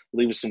us.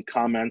 Leave us some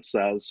comments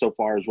so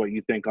far as what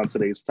you think on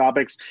today's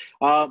topics.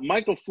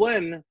 Michael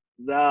Flynn,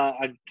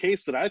 a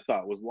case that I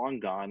thought was long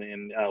gone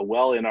and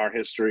well in our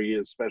history,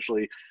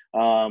 especially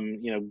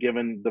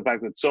given the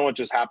fact that so much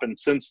has happened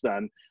since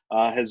then,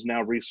 has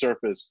now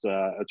resurfaced.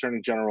 Attorney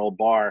General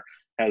Barr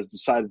has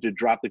decided to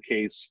drop the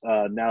case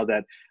now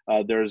that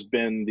there's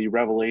been the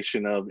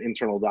revelation of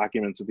internal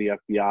documents at the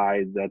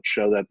FBI that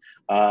show that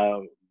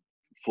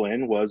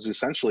Flynn was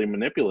essentially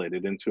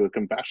manipulated into a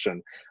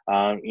confession.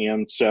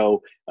 And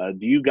so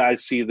do you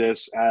guys see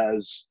this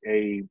as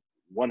a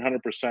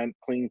 100%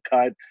 clean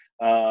cut?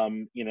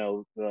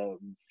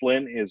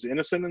 Flynn is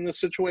innocent in this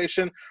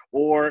situation,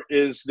 or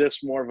is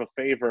this more of a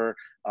favor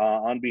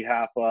on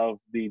behalf of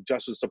the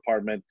Justice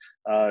Department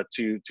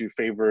to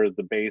favor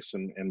the base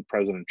and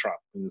President Trump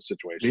in this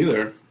situation?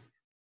 Neither.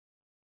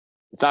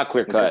 It's not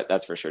clear cut,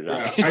 that's for sure, John.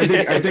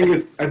 Yeah, I think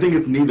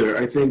it's neither.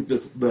 I think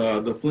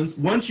the Flynn,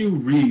 once you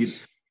read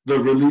the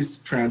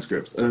released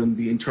transcripts and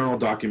the internal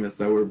documents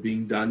that were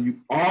being done, you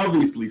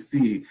obviously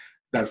see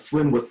that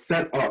Flynn was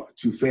set up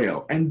to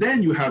fail. And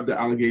then you have the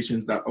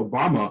allegations that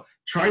Obama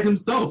tried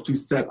himself to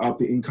set up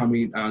the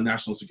incoming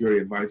national security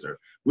advisor,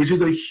 which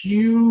is a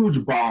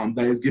huge bomb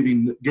that is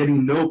getting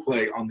no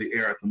play on the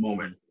air at the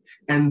moment.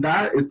 And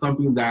that is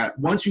something that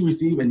once you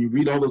receive and you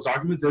read all those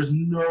documents, there's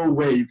no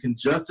way you can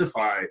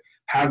justify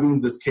having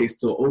this case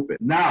still open.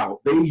 Now,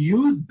 they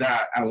used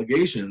that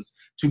allegations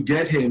to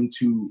get him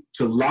to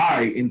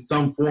lie in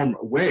some form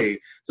or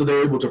way, so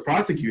they're able to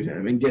prosecute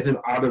him and get him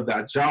out of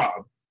that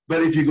job.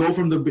 But if you go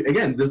from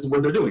again, this is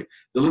what they're doing.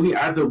 They're looking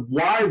at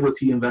why was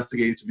he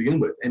investigated to begin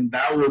with? And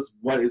that was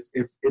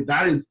if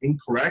that is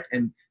incorrect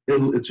and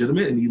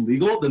illegitimate and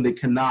illegal, then they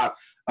cannot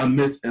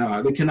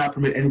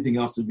permit anything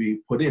else to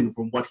be put in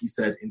from what he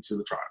said into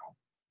the trial.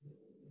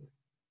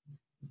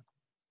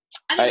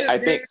 I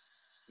think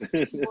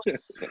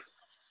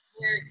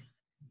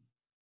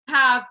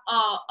have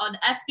an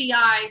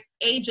FBI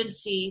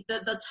agency,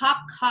 the top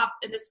cop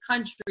in this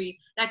country,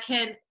 that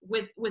can,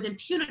 with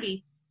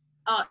impunity,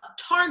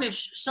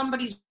 tarnish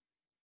somebody's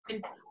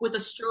with a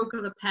stroke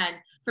of a pen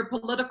for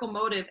political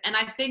motive. And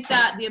I think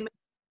that the American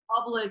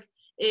public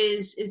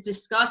is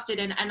disgusted,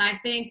 and I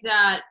think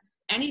that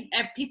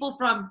people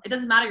from, it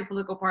doesn't matter your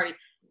political party,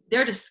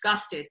 they're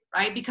disgusted,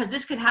 right? Because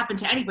this could happen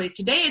to anybody.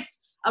 Today it's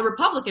a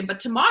Republican, but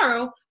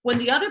tomorrow when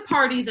the other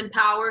party's in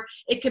power,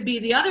 it could be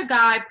the other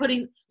guy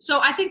putting.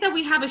 So I think that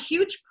we have a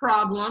huge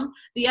problem.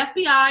 The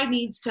FBI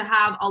needs to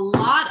have a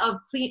lot of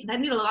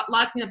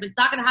cleanup. It's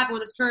not going to happen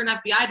with this current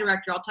FBI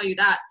director, I'll tell you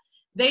that.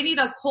 They need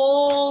a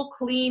whole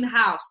clean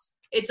house.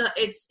 It's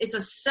a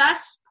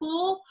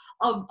cesspool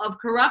of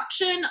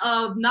corruption,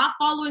 of not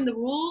following the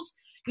rules.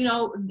 You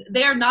know,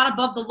 they are not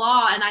above the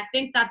law, and I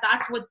think that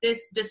that's what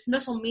this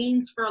dismissal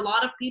means for a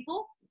lot of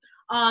people.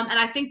 And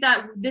I think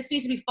that this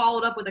needs to be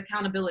followed up with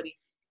accountability.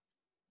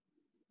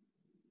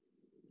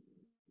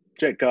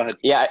 Jake, go ahead.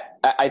 Yeah,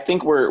 I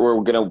think we're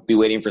going to be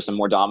waiting for some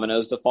more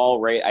dominoes to fall,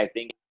 right? I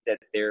think that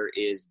there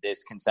is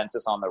this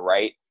consensus on the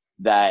right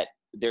that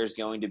there's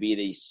going to be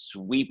the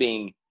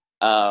sweeping,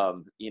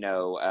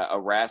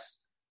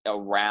 arrest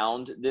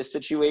around this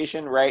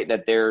situation, right?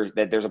 That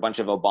there's a bunch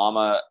of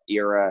Obama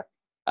era,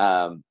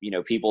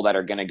 people that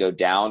are going to go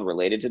down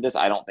related to this.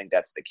 I don't think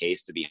that's the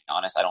case, to be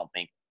honest.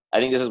 I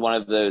think this is one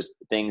of those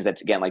things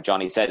that's, again, like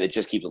Johnny said, it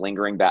just keeps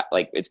lingering back.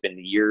 Like, it's been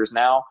years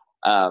now.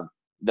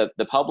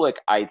 The public,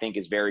 I think,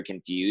 is very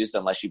confused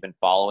unless you've been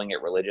following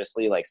it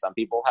religiously, like some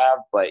people have.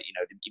 But,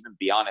 to even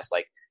be honest,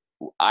 like,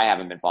 I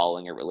haven't been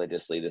following it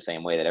religiously the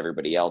same way that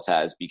everybody else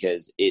has,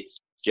 because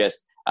it's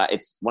just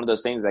it's one of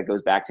those things that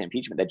goes back to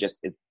impeachment that just,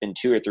 it's been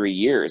 2 or 3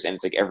 years, and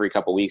it's like every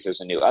couple of weeks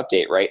there's a new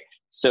update, right?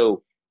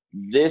 So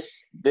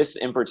this case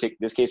in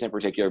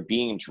particular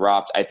being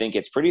dropped, I think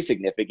it's pretty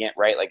significant,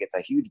 right? Like, it's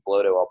a huge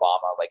blow to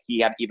Obama. Like,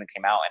 he even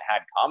came out and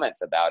had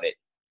comments about it,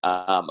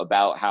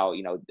 about how,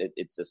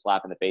 it's a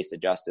slap in the face to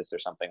justice or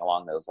something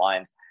along those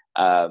lines.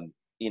 And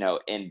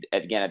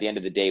again, at the end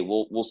of the day,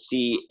 we'll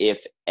see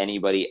if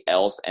anybody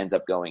else ends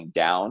up going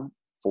down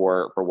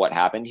for what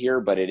happened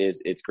here, but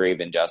it's grave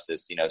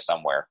injustice,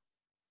 somewhere.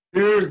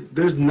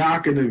 There's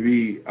not going to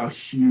be a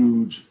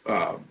huge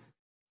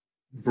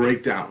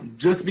breakdown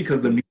just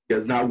because the media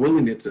is not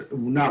wanting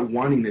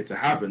it to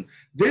happen.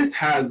 This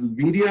has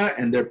media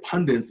and their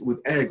pundits with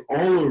egg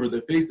all over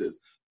their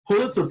faces.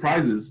 Pulitzer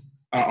Prizes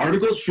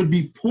articles should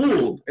be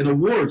pulled, and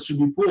awards should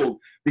be pulled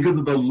because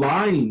of the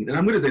lying, and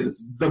I'm going to say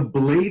this, the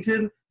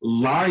blatant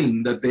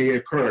lying that they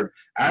occurred.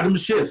 Adam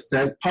Schiff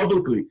said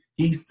publicly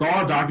he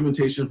saw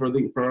documentation for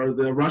the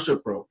Russia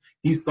probe.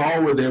 He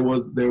saw where there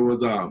was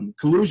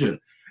collusion.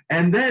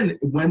 And then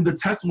when the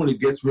testimony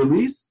gets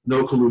released,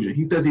 no collusion.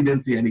 He says he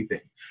didn't see anything.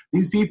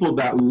 These people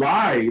that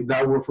lied,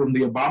 that were from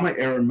the Obama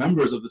era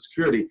members of the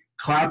security,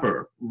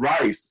 Clapper,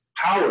 Rice,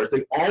 Powers,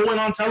 they all went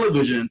on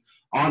television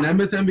on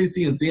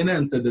MSNBC and CNN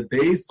and said that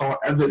they saw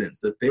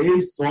evidence, that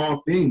they saw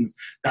things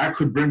that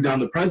could bring down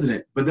the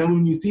president. But then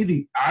when you see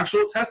the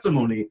actual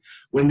testimony,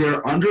 when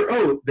they're under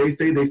oath, they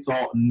say they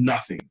saw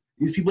nothing.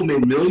 These people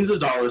made millions of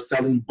dollars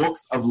selling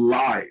books of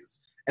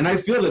lies. And I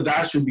feel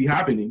that should be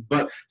happening.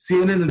 But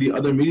CNN and the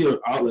other media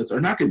outlets are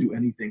not going to do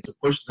anything to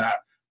push that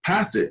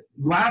past it.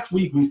 Last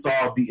week, we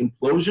saw the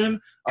implosion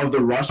of the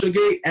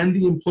Russiagate and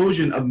the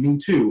implosion of Me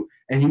Too,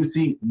 and you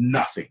see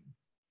nothing.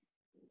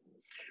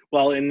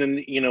 Well, and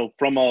then,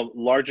 from a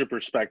larger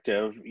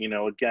perspective,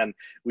 again,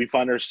 we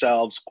find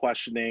ourselves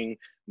questioning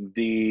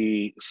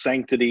the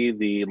sanctity,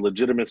 the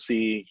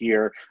legitimacy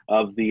here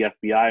of the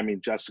FBI. I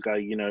mean, Jessica,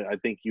 I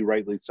think you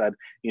rightly said,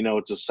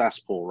 it's a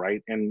cesspool,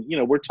 right? And,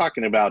 we're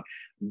talking about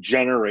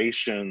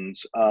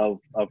generations of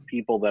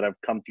people that have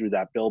come through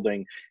that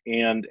building.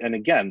 And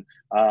again,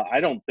 I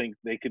don't think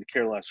they could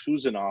care less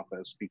who's in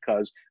office,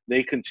 because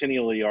they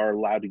continually are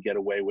allowed to get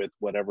away with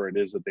whatever it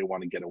is that they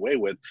want to get away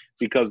with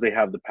because they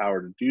have the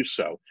power to do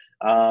so.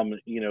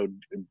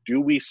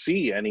 Do we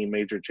see any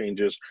major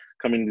changes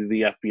coming to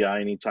the FBI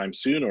anytime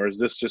soon, or is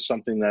this just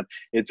something that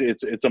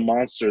it's a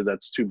monster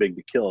that's too big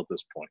to kill at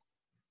this point?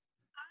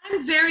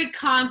 I'm very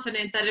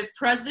confident that if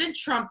President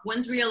Trump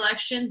wins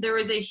re-election, there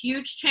is a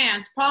huge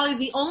chance, probably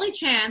the only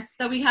chance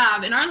that we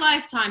have in our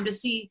lifetime, to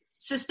see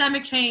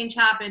systemic change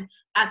happen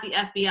at the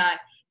FBI.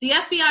 The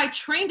FBI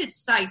trained its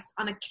sights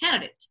on a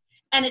candidate,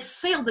 and it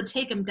failed to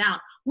take him down,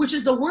 which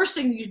is the worst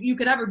thing you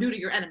could ever do to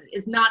your enemy,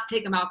 is not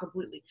take him out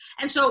completely.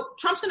 And so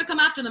Trump's going to come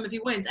after them if he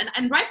wins,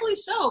 and rightfully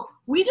so.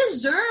 We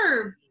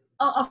deserve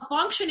a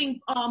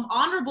functioning,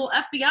 honorable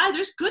FBI.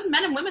 There's good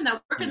men and women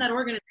that work in that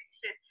organization.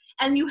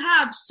 And you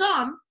have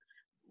some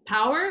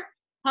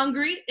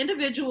power-hungry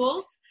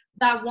individuals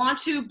that want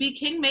to be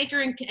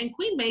kingmaker and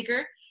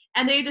queenmaker,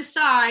 and they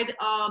decide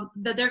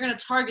that they're going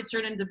to target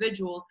certain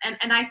individuals.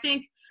 And I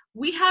think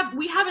we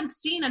haven't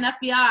seen an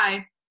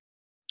FBI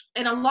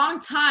in a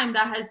long time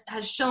that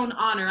has shown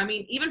honor. I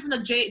mean, even from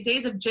the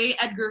days of J.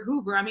 Edgar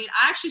Hoover. I mean,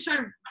 I actually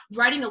started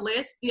writing a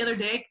list the other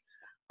day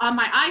on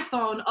my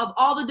iPhone of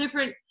all the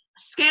different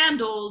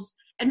scandals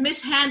and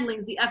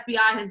mishandlings the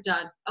FBI has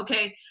done.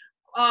 Okay.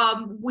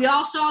 We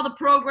all saw the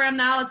program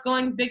now. It's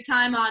going big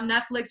time on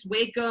Netflix,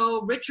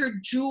 Waco, Richard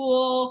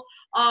Jewell,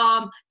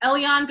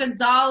 Elian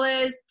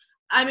Gonzalez.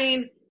 I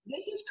mean,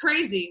 this is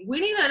crazy. We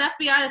need an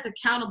FBI that's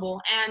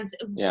accountable and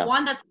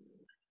one that's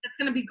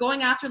going to be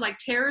going after like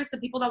terrorists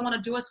and people that want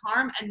to do us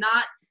harm and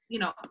not,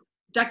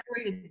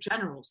 decorated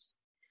generals.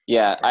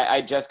 Yeah,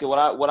 I Jessica,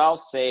 what I'll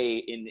say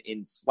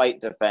in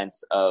slight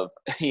defense of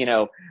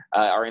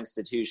our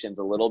institutions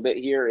a little bit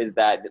here is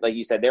that, like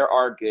you said, there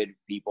are good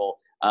people.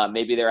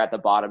 Maybe they're at the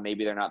bottom,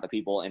 maybe they're not the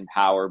people in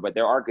power, but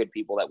there are good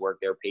people that work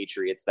there,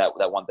 patriots that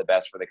want the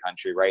best for the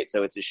country, right?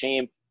 So it's a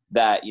shame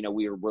that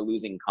we're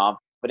losing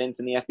confidence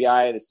in the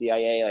FBI, the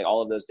CIA, like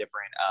all of those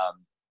different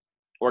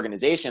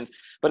organizations.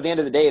 But at the end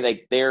of the day,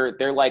 like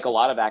they're like a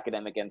lot of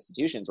academic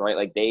institutions, right?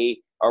 Like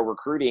they are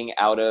recruiting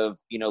out of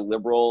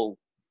liberal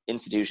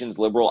institutions,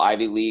 liberal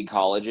Ivy League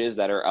colleges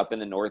that are up in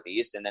the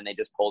Northeast, and then they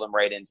just pull them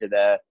right into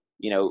the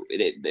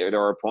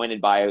they're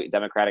appointed by a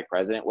Democratic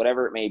president,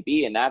 whatever it may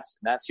be, and that's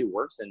who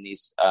works in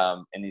these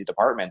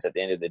departments at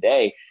the end of the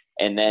day.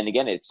 And then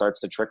again, it starts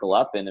to trickle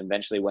up, and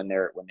eventually when they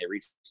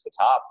reach the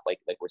top, like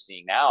we're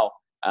seeing now,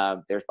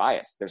 there's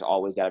bias. There's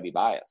always got to be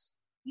bias.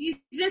 These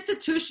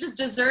institutions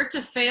deserve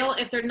to fail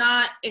if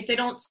they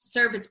don't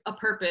serve a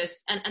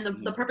purpose and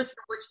the purpose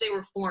for which they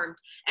were formed.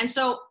 And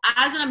so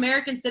as an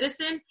American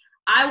citizen,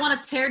 I want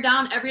to tear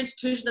down every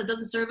institution that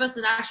doesn't serve us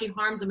and actually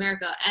harms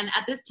America. And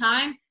at this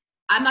time,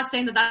 I'm not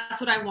saying that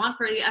that's what I want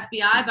for the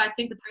FBI, but I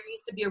think that there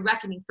needs to be a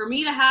reckoning. For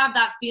me to have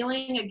that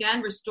feeling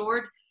again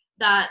restored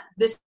that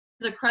this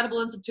is a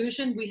credible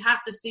institution, we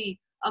have to see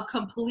a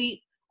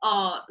complete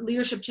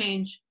leadership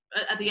change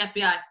at the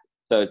FBI.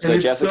 So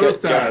Jessica, so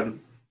sad.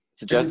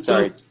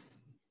 Sorry.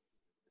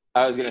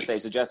 I was going to say,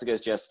 so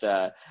Jessica's just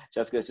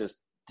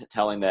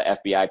telling the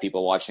FBI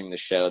people watching the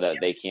show that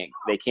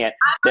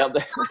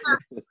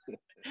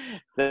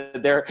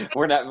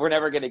we're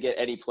never going to get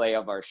any play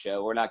of our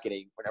show. We're never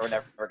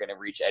going to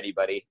reach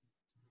anybody.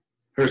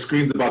 Her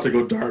screen's about to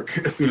go dark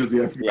as soon as the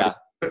FBI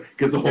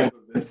gets a hold of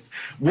this.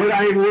 What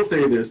I will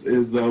say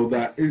is though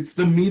that it's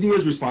the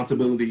media's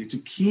responsibility to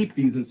keep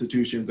these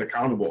institutions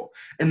accountable,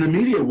 and the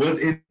media was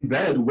in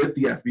bed with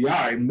the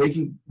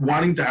FBI,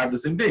 wanting to have the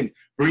same thing,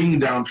 bringing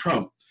down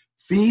Trump,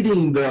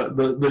 feeding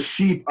the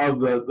sheep of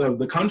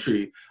the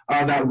country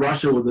that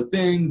Russia was a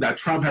thing, that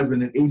Trump has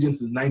been an agent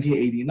since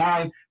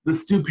 1989, the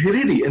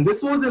stupidity. And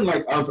this wasn't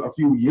like a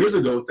few years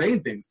ago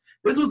saying things.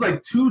 This was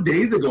like 2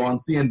 days ago on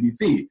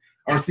CNBC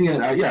or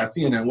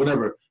CNN,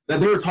 whatever, that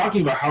they were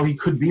talking about how he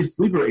could be a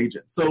sleeper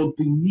agent. So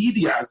the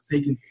media has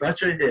taken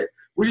such a hit,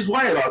 which is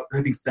why about,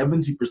 I think,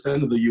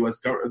 70% of the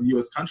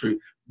U.S. country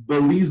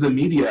believes the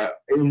media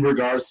in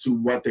regards to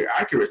what their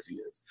accuracy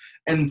is.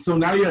 And so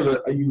now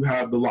you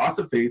have the loss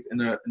of faith in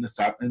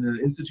an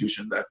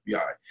institution, the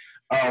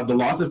FBI, the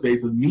loss of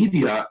faith of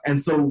media.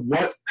 And so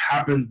what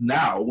happens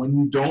now when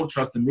you don't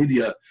trust the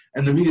media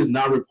and the media is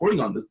not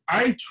reporting on this?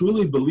 I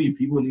truly believe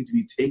people need to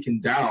be taken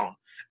down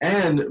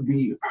and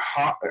you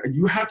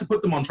have to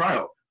put them on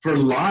trial for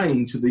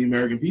lying to the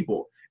American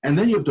people. And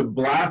then you have to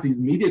blast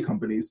these media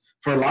companies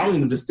for allowing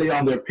them to stay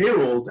on their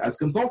payrolls as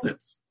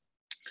consultants.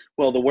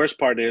 Well, the worst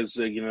part is,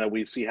 that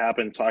we see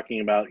happen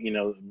talking about,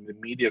 the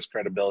media's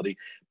credibility,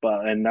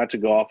 and not to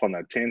go off on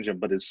that tangent,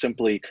 but it's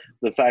simply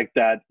the fact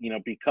that,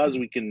 because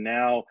we can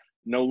now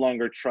no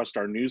longer trust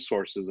our news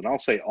sources, and I'll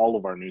say all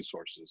of our news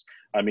sources.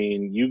 I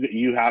mean,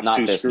 you have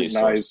not to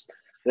scrutinize.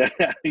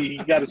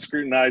 You got to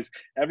scrutinize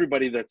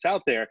everybody that's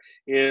out there.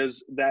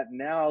 Is that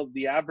now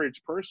the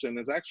average person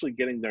is actually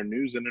getting their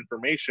news and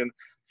information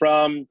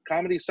from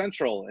Comedy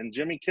Central and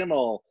Jimmy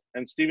Kimmel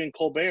and Stephen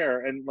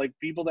Colbert and like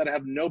people that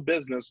have no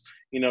business,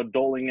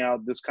 doling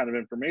out this kind of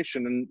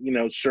information. And,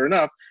 sure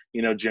enough,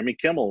 Jimmy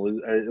Kimmel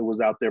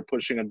was out there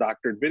pushing a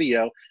doctored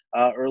video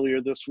earlier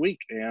this week.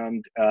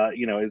 And,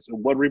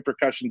 what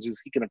repercussions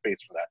is he going to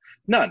face for that?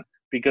 None.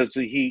 Because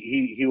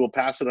he will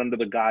pass it under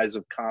the guise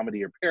of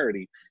comedy or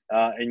parody,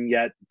 and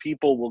yet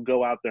people will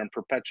go out there and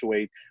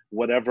perpetuate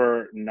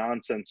whatever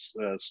nonsense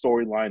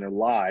storyline or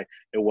lie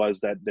it was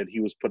that he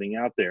was putting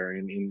out there.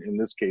 In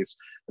this case,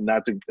 and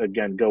not to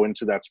again go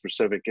into that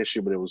specific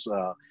issue, but it was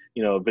a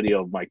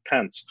video of Mike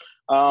Pence.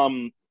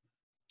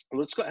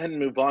 Let's go ahead and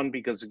move on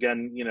because,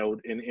 again,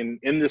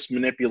 in this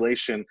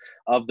manipulation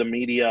of the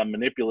media,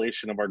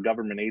 manipulation of our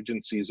government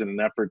agencies in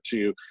an effort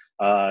to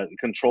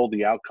control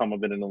the outcome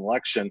of an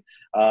election,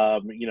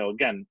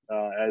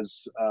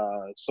 as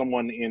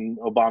someone in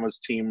Obama's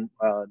team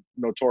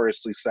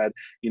notoriously said,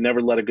 you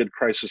never let a good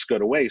crisis go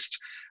to waste.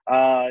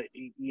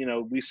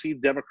 We see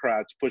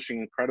Democrats pushing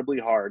incredibly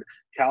hard.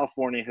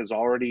 California has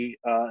already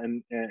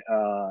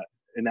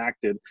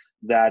enacted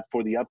that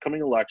for the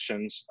upcoming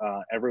elections,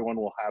 everyone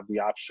will have the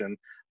option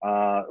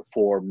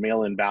for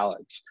mail-in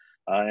ballots.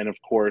 And of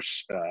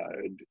course,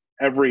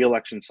 every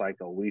election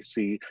cycle, we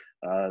see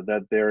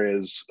that there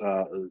is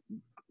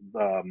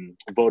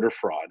voter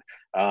fraud.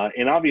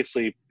 And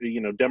obviously,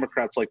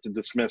 Democrats like to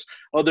dismiss,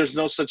 there's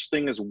no such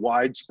thing as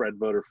widespread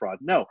voter fraud.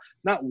 No,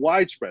 not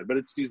widespread, but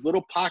it's these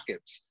little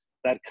pockets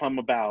that come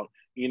about,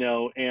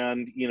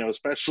 and,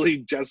 especially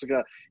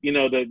Jessica, being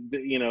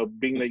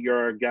that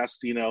you're our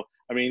guest,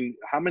 I mean,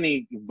 how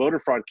many voter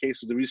fraud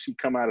cases do we see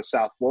come out of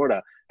South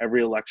Florida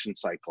every election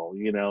cycle,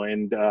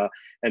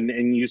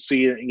 and you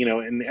see,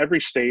 in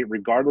every state,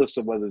 regardless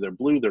of whether they're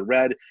blue, they're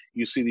red,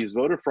 you see these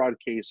voter fraud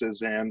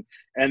cases, and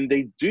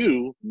they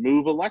do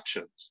move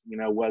elections,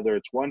 whether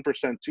it's 1%,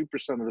 2%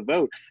 of the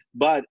vote,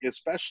 but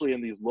especially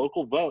in these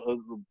local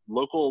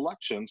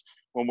elections,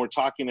 when we're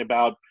talking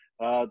about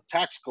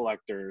tax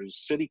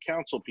collectors, city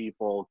council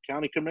people,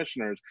 county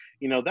commissioners,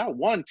 that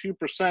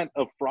 1-2%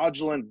 of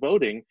fraudulent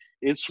voting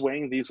is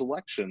swaying these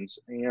elections.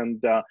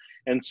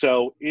 And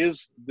so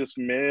is this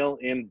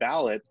mail-in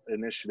ballot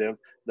initiative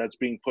that's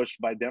being pushed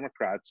by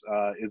Democrats,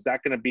 is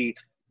that going to be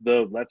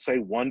the, let's say,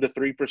 1 to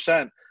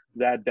 3%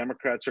 that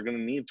Democrats are going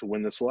to need to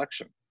win this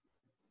election?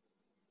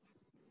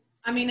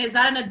 I mean, is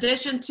that in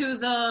addition to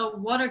the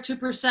 1 or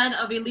 2%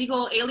 of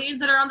illegal aliens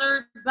that are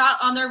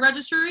on their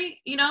registry?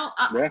 Yeah.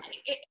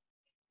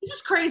 This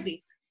is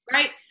crazy,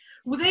 right?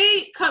 Well,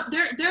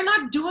 they're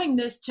not doing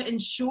this to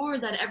ensure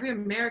that every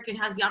American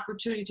has the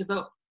opportunity to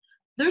vote.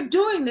 They're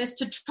doing this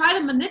to try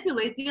to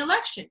manipulate the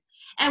election,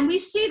 and we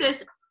see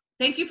this.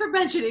 Thank you for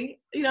mentioning,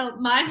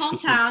 my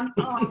hometown.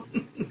 I'm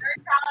very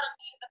proud of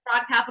being the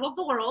fraud capital of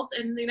the world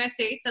in the United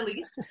States, at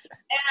least.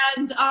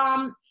 And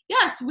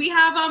yes, we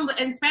have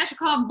in Spanish we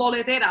call them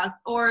boleteras,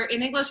 or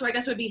in English, I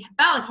guess it would be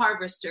ballot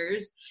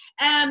harvesters.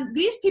 And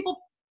these people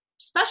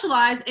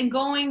specialize in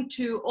going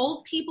to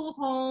old people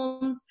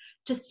homes,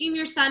 to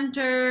senior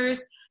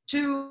centers,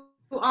 to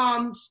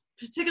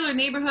particular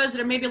neighborhoods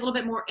that are maybe a little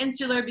bit more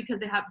insular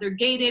because they're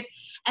gated,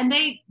 and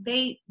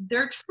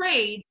their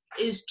trade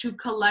is to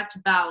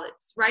collect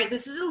ballots, right?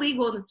 This is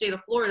illegal in the state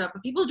of Florida,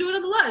 but people do it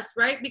nonetheless,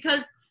 right?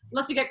 Because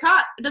unless you get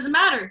caught, it doesn't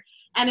matter.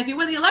 And if you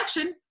win the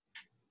election,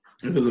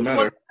 it doesn't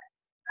matter.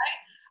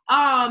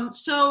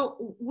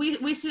 So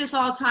we see this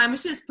all the time. We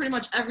see this pretty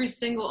much every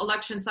single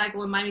election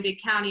cycle in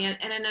Miami-Dade County, and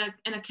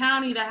in a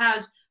county that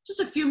has just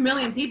a few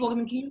million people. I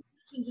mean, can you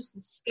imagine just the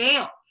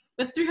scale?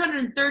 With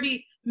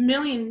 330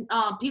 million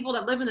people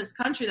that live in this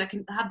country that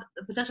can have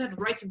the potential have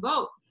the right to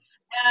vote.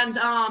 And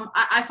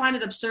I find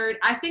it absurd.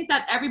 I think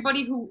that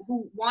everybody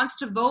who wants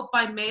to vote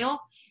by mail,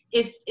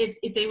 if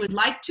they would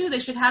like to, they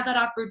should have that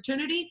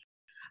opportunity.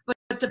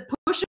 But to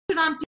push it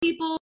on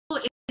people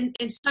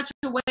in such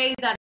a way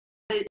that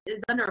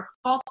is under a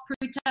false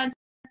pretense,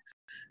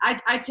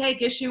 I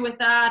take issue with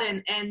that,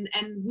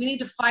 and we need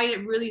to fight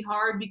it really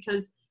hard,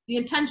 because the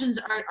intentions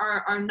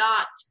are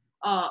not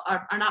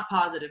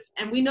positive,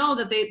 and we know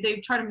that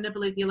they try to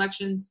manipulate the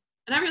elections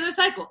in every other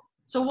cycle.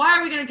 So why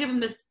are we going to give them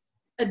this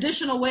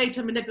additional way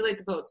to manipulate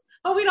the votes?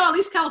 But we know at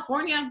least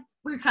California,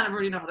 we kind of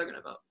already know how they're going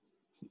to vote.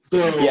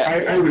 So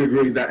yeah. I would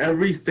agree that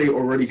every state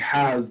already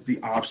has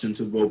the option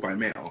to vote by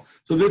mail.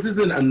 So this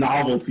isn't a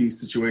novelty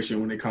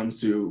situation when it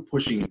comes to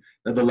pushing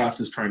that the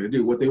left is trying to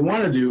do. What they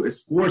want to do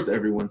is force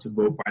everyone to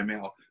vote by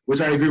mail, which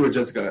I agree with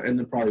Jessica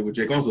and probably with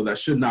Jake also, that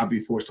should not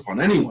be forced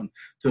upon anyone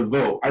to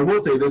vote. I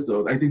will say this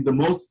though, I think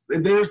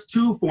there's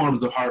two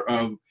forms of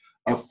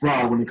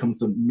fraud when it comes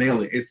to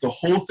mailing. It's the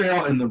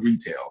wholesale and the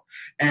retail.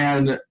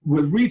 And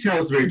with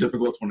retail, it's very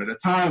difficult. It's one at a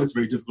time. It's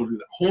very difficult to do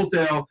that.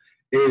 Wholesale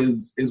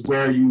is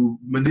where you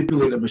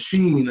manipulate a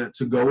machine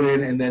to go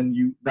in, and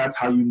then that's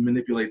how you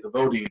manipulate the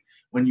voting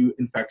when you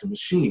infect a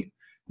machine.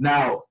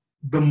 Now,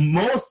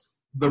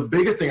 the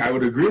biggest thing I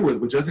would agree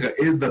with Jessica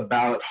is the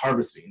ballot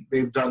harvesting.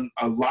 They've done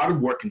a lot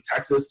of work in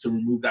Texas to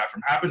remove that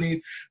from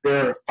happening.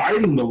 They're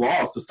fighting the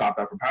laws to stop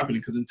that from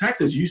happening, because in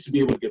Texas, you used to be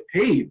able to get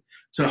paid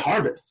to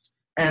harvest.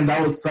 And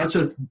that was such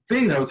a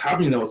thing that was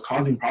happening that was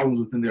causing problems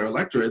within their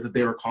electorate, that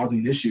they were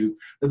causing issues,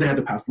 that they had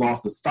to pass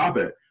laws to stop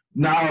it.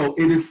 Now,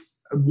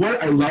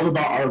 what I love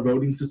about our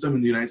voting system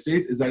in the United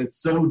States is that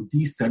it's so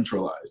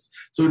decentralized.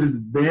 So it is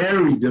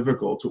very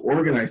difficult to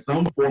organize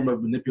some form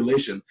of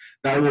manipulation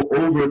that will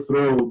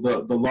overthrow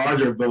the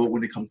larger vote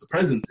when it comes to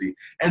presidency.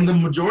 And the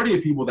majority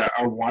of people that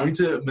are wanting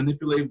to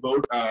manipulate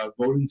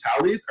voting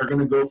tallies are going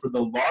to go for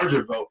the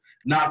larger vote,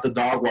 not the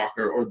dog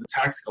walker or the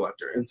tax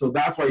collector. And so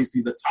that's why you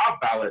see the top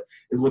ballot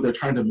is what they're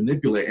trying to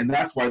manipulate. And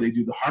that's why they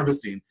do the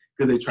harvesting,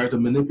 because they try to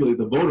manipulate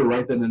the voter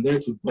right then and there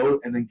to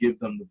vote and then give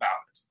them the ballot.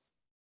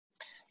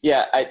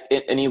 Yeah,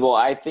 Anibal,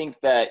 I think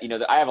that,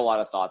 I have a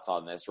lot of thoughts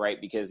on this, right?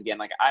 Because again,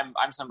 like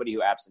I'm somebody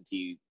who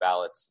absentee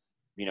ballots,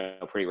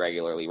 pretty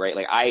regularly, right?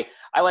 Like I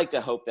like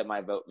to hope that my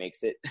vote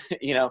makes it,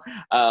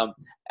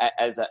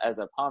 as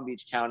a Palm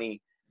Beach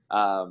County,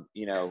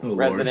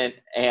 resident,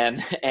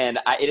 and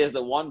it is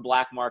the one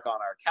black mark on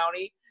our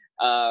county.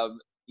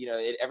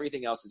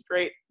 Everything else is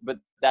great, but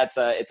it's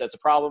a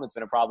problem. It's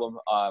been a problem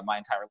my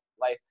entire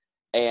life.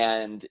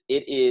 And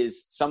it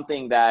is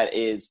something that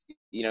is,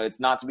 it's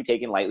not to be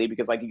taken lightly,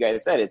 because like you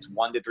guys said, it's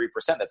 1 to 3%.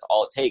 That's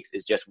all it takes,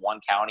 is just one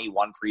county,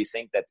 one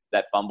precinct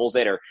that fumbles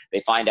it, or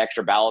they find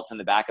extra ballots in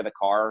the back of the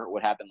car.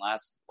 What happened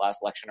last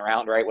election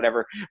around, right?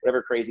 Whatever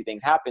crazy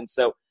things happen.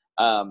 So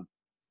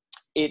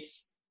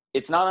it's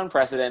not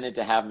unprecedented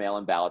to have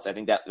mail-in ballots. I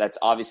think that's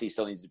obviously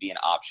still needs to be an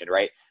option,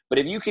 right? But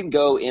if you can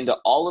go into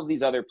all of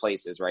these other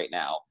places right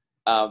now,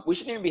 we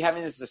shouldn't even be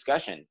having this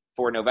discussion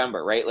for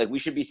November, right? Like we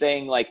should be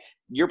saying like,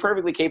 you're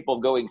perfectly capable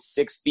of going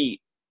 6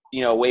 feet,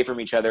 away from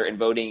each other and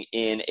voting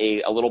in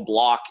a little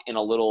block in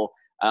a little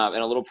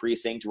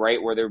precinct,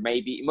 right? Where there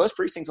may be, most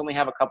precincts only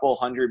have a couple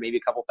hundred, maybe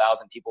a couple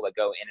thousand people that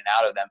go in and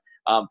out of them.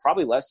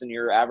 Probably less than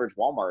your average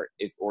Walmart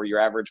or your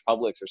average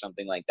Publix or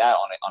something like that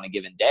on a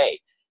given day.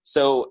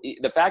 So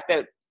the fact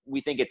that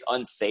we think it's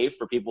unsafe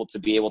for people to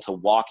be able to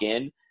walk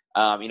in,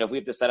 if we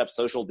have to set up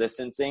social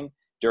distancing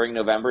during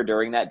November,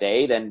 during that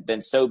day,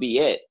 then so be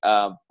it.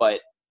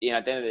 But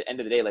at the end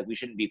of the day, like we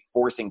shouldn't be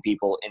forcing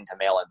people into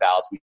mail-in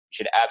ballots. We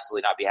should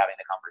absolutely not be having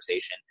the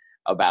conversation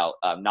about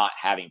not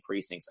having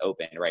precincts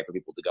open, right, for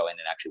people to go in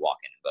and actually walk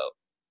in and vote.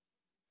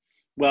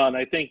 Well, and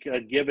I think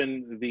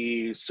given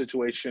the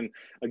situation,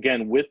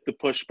 again, with the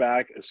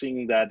pushback,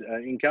 seeing that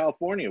in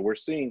California, we're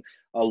seeing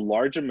a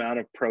large amount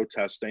of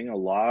protesting, a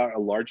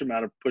large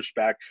amount of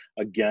pushback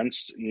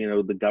against,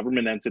 the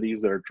government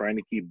entities that are trying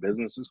to keep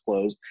businesses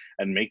closed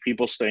and make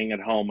people staying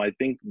at home. I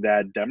think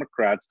that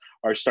Democrats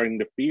are starting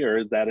to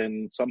fear that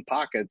in some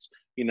pockets,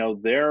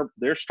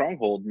 their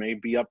stronghold may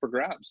be up for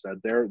grabs,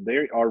 that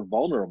they are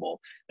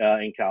vulnerable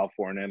in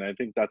California. And I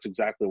think that's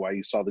exactly why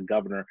you saw the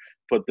governor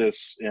put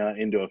this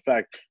into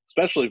effect,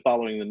 especially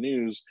following the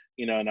news,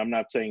 and I'm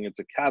not saying it's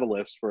a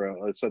catalyst for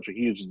such a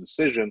huge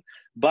decision,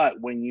 but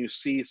when you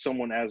see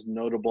someone as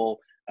notable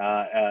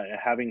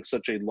having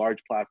such a large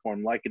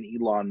platform like an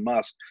Elon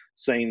Musk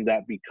saying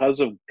that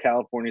because of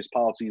California's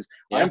policies,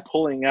 I'm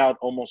pulling out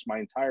almost my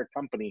entire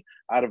company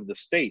out of the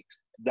state.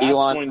 That's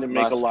going to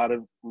make a lot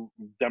of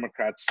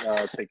Democrats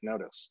take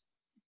notice.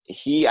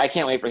 I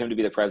can't wait for him to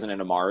be the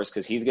president of Mars,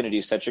 because he's going to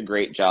do such a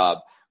great job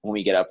when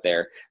we get up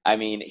there. I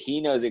mean, he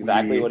knows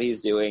exactly what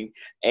he's doing,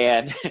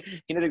 and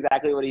he knows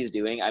exactly what he's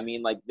doing. I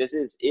mean, like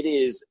it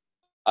is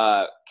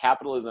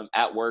capitalism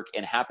at work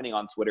and happening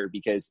on Twitter,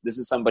 because this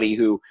is somebody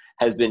who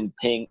has been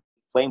playing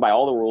by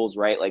all the rules,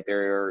 right? Like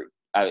there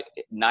are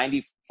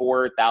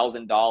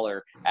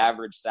 $94,000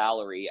 average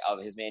salary of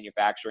his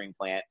manufacturing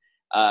plant,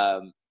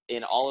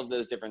 in all of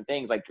those different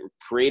things, like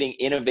creating,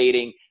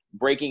 innovating,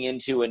 breaking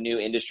into a new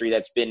industry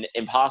that's been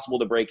impossible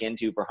to break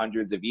into for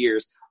hundreds of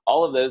years,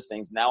 all of those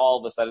things. Now, all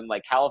of a sudden,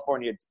 like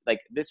California, like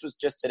this was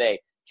just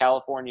today,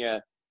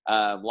 California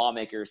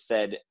lawmakers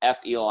said, F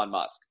Elon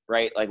Musk,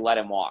 right? Like let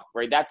him walk,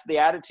 right? That's the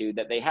attitude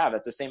that they have.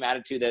 That's the same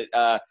attitude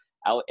that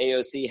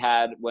AOC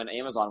had when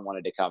Amazon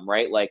wanted to come,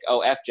 right? Like,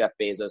 oh, F Jeff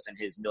Bezos and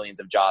his millions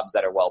of jobs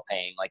that are well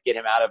paying, like get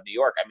him out of New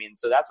York. I mean,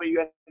 so that's what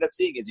you end up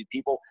seeing is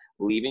people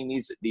leaving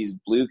these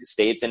blue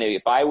states. And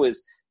if I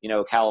was,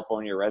 a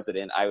California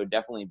resident, I would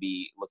definitely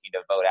be looking to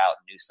vote out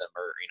Newsom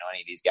or,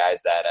 any of these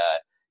guys that,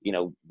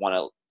 want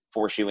to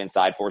force you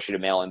to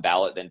mail in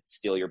ballot, then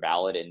steal your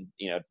ballot and,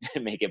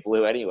 make it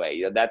blue anyway.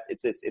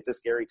 It's a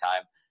scary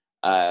time.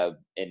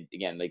 And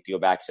again, like to go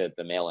back to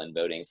the mail-in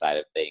voting side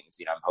of things,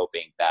 I'm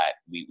hoping that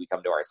we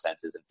come to our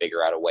senses and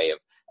figure out a way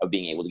of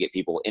being able to get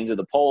people into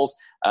the polls.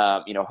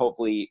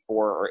 Hopefully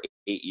 4 or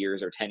 8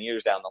 years or 10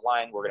 years down the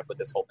line, we're going to put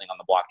this whole thing on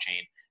the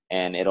blockchain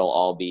and it'll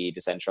all be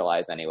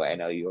decentralized anyway. I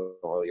know you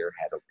roll your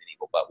head open,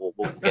 Eagle, but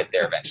we'll get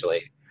there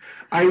eventually.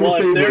 I will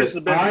say this,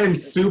 I'm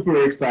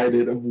super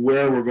excited of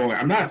where we're going.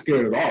 I'm not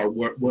scared at all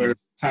what's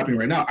happening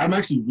right now. I'm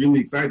actually really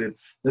excited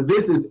that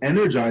this is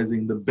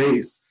energizing the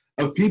base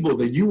of people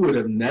that you would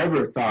have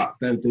never thought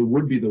that they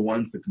would be the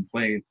ones to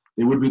complain,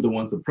 they would be the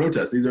ones to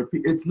protest.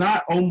 It's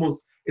not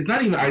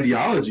even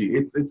ideology.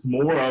 It's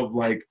more of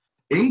like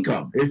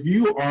income. If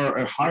you are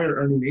a higher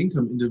earning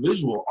income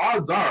individual,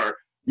 odds are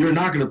you're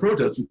not going to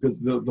protest because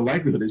the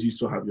likelihood is you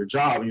still have your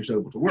job and you're still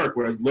able to work,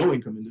 whereas low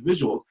income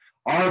individuals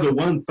are the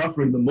ones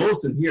suffering the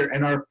most in here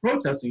and are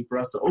protesting for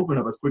us to open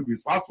up as quickly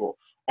as possible.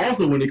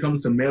 Also, when it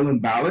comes to mail-in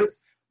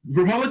ballots,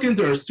 Republicans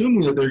are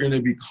assuming that they're going to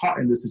be caught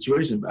in this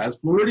situation. But as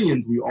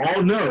Floridians, we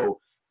all know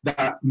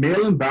that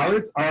mail-in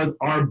ballots are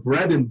our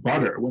bread and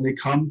butter when it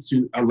comes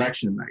to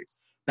election nights.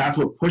 That's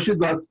what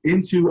pushes us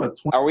into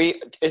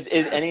Is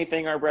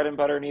anything our bread and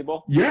butter,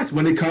 Nebel? Yes,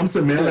 when it comes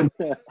to mail-in,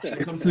 when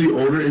it comes to the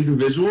older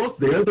individuals,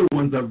 they're the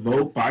ones that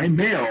vote by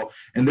mail,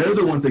 and they're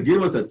the ones that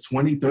give us a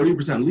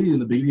 20-30% lead in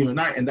the beginning of the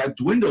night, and that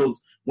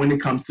dwindles when it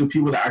comes to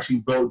people that actually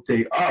vote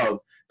day of,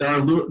 that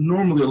are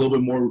normally a little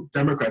bit more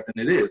Democrat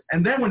than it is.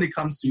 And then when it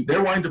comes to,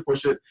 they're wanting to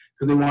push it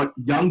because they want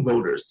young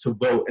voters to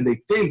vote, and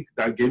they think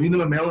that giving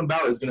them a mail-in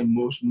ballot is going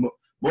to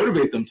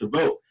motivate them to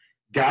vote.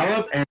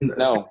 Gallup and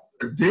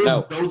did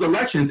those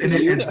elections, and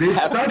it did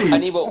studies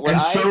and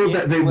showed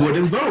that they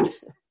wouldn't vote.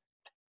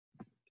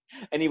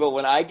 But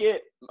when I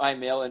get my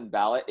mail-in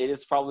ballot, it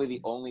is probably the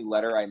only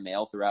letter I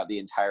mail throughout the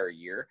entire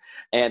year.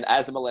 And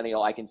as a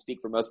millennial, I can speak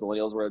for most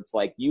millennials where it's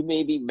like you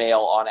maybe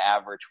mail on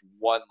average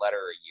one letter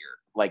a year,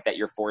 like that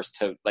you're forced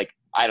to, like,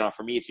 I don't know,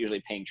 for me, it's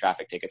usually paying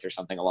traffic tickets or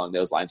something along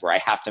those lines where I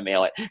have to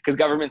mail it because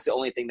government's the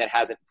only thing that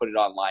hasn't put it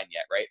online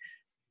yet, right?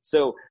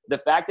 So the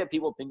fact that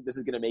people think this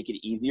is going to make it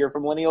easier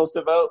for millennials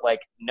to vote, like,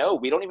 no,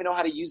 we don't even know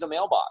how to use a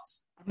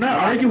mailbox. I'm not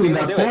arguing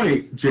that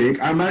point,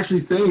 Jake. I'm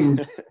actually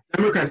saying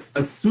Democrats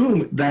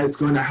assume that it's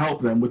going to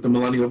help them with the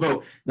millennial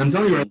vote. And I'm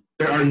telling you,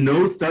 there are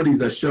no studies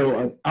that show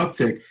an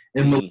uptick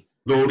in millennials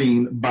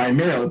voting by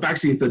mail.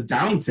 Actually, it's a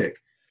downtick.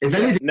 If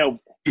anything, no,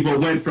 people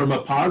went from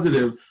a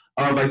positive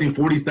of, I think,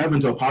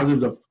 47 to a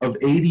positive of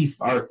 80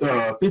 or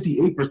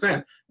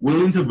 58%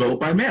 willing to vote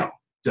by mail.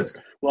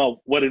 Jessica.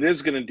 Well, what it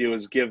is going to do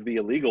is give the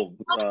illegal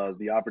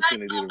the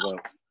opportunity to vote.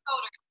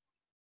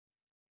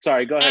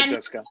 Sorry, go ahead,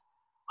 Jessica.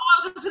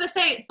 I was just going to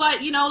say,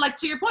 but, like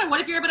to your point, what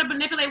if you're able to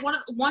manipulate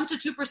 1 to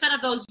 2%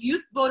 of those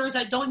youth voters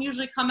that don't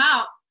usually come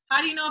out?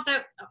 How do you know if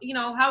that,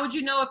 how would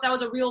you know if that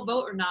was a real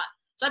vote or not?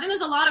 So I think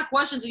there's a lot of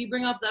questions that you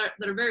bring up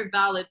that are very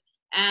valid.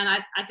 And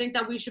I think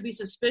that we should be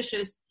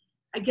suspicious.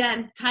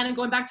 Again, kind of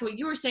going back to what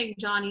you were saying,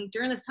 Johnny,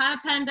 during this time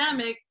of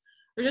pandemic,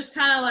 they're just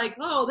kind of like,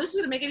 oh, this is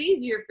going to make it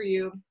easier for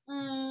you.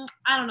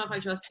 I don't know if I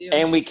trust you.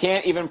 And we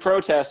can't even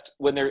protest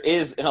when there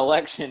is an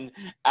election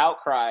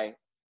outcry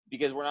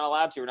because we're not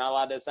allowed to. We're not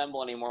allowed to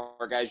assemble anymore.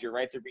 Guys, your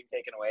rights are being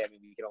taken away. I mean,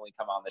 we can only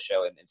come on the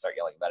show and start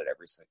yelling about it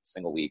every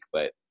single week.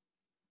 But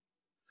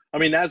I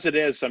mean, as it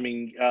is, I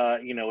mean,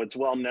 it's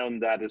well known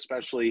that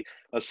especially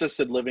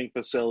assisted living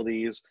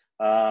facilities,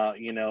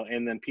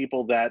 and then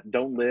people that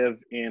don't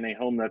live in a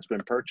home that's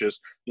been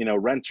purchased,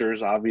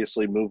 renters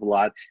obviously move a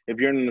lot. If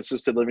you're in an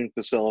assisted living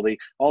facility,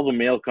 all the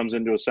mail comes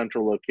into a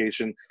central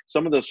location.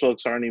 Some of those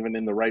folks aren't even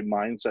in the right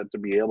mindset to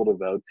be able to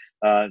vote,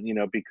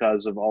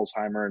 because of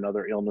Alzheimer and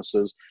other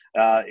illnesses.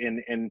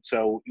 And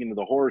so,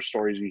 the horror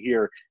stories you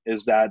hear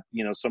is that,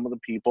 some of the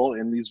people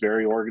in these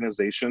very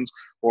organizations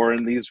or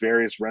in these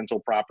various rental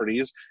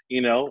properties,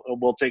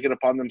 will take it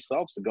upon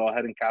themselves to go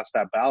ahead and cast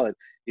that ballot.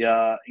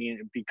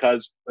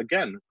 Because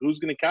again, who's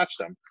going to catch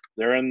them?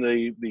 They're in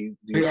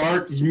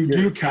you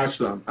do catch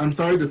them. I'm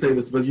sorry to say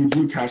this, but you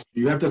do catch them.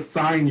 You have to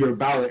sign your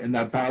ballot, and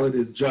that ballot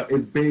is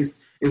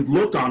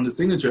looked on, the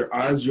signature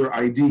as your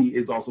ID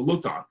is also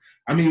looked on.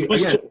 I mean,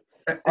 again,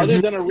 other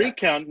than a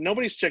recount,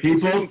 nobody's checking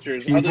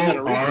signatures other than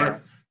a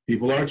recount.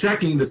 People are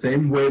checking the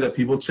same way that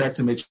people check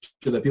to make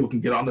sure that people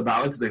can get on the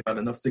ballot because they've had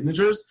enough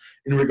signatures.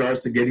 In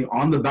regards to getting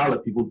on the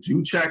ballot, people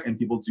do check and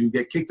people do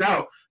get kicked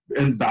out,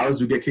 and ballots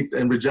do get kicked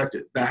and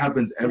rejected. That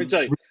happens every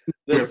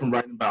year from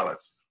writing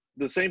ballots.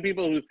 The same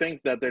people who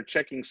think that they're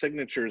checking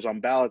signatures on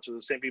ballots are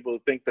the same people who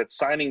think that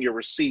signing your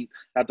receipt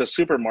at the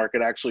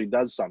supermarket actually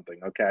does something,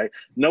 okay?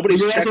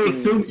 Nobody's checking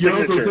signatures. You're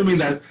also assuming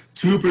that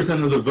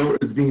 2% of the vote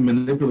is being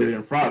manipulated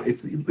and fraud.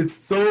 It's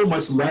so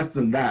much less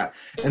than that.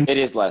 And it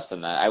is less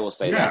than that, I will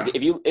say that.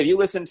 If you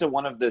listen to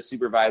one of the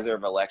supervisor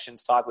of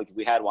elections talk, like if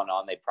we had one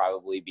on, they'd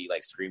probably be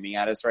like screaming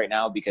at us right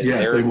now because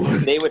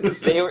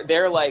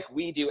they're like,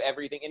 we do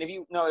everything. And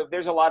if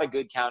there's a lot of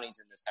good counties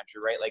in this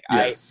country, right? Like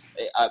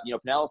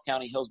Pinellas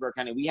County, Hillsborough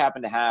County, we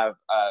happen to have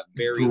a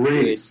very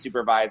good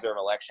supervisor of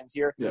elections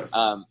here. Yes.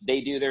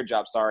 They do their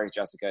job. Sorry,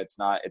 Jessica, it's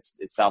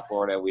South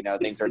Florida. We know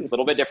things are a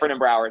little bit different in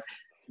Broward,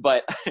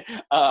 but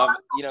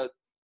Broward's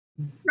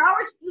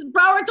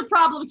a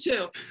problem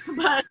too.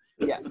 But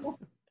yeah.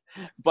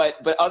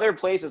 But other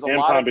places, a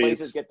lot of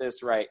places get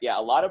this right. Yeah,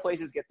 a lot of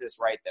places get this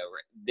right, though.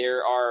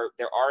 There are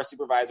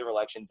supervisor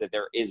elections that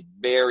there is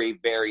very,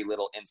 very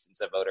little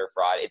instance of voter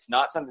fraud. It's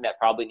not something that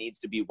probably needs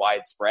to be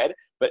widespread,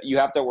 but you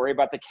have to worry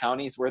about the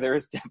counties where there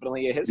is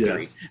definitely a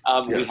history.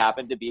 We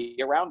happen to be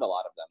around a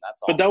lot of them.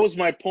 That's all. But that was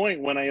my point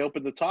when I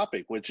opened the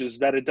topic, which is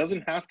that it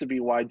doesn't have to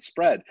be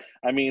widespread.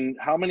 I mean,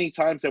 how many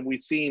times have we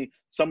seen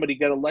somebody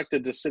get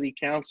elected to city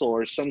council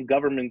or some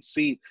government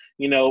seat,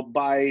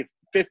 by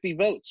 50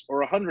 votes or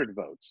 100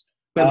 votes.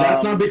 But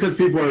that's not because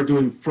people are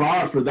doing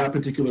fraud for that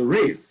particular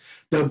race.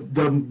 The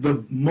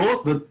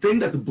thing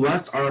that's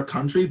blessed our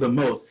country the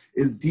most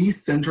is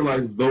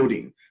decentralized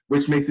voting,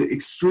 which makes it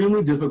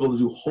extremely difficult to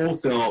do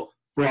wholesale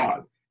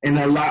fraud. And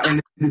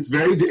it's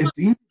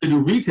easy to do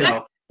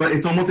retail, but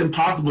it's almost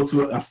impossible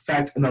to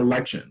affect an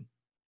election.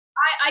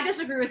 I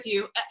disagree with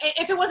you.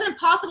 If it wasn't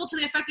possible to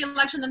affect the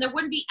election, then there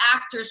wouldn't be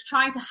actors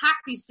trying to hack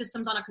these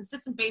systems on a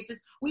consistent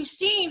basis. We've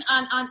seen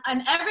on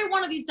every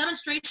one of these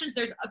demonstrations,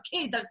 there's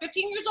kids at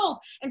 15 years old.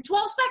 In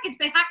 12 seconds,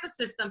 they hack the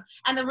system,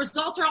 and the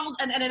results are all,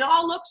 and it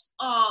all looks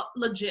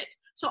legit.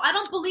 So I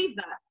don't believe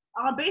that.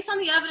 Based on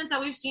the evidence that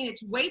we've seen,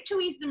 it's way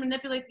too easy to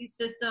manipulate these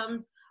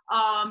systems.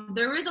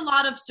 There is a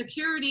lot of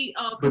security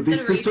But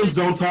these systems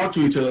don't talk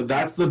to each other.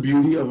 That's the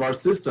beauty of our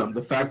system.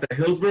 The fact that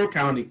Hillsborough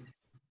County...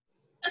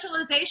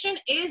 Centralization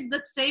is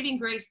the saving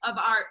grace of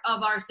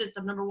our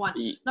system, number one.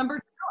 Number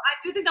two, I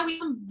do think that we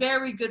have some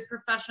very good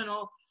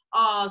professional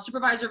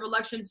supervisor of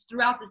elections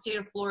throughout the state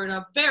of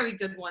Florida, very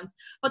good ones.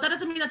 But that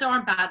doesn't mean that there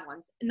aren't bad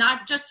ones,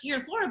 not just here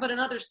in Florida, but in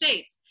other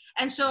states.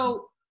 And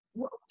so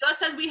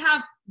just as we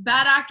have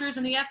bad actors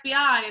in the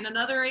FBI and in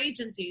other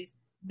agencies,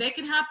 they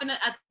can happen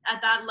at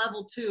that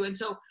level too. And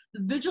so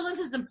the vigilance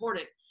is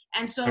important.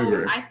 And so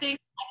I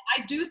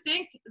do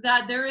think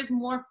that there is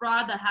more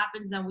fraud that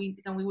happens than we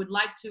would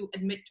like to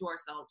admit to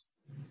ourselves.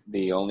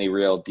 The only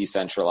real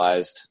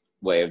decentralized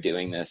way of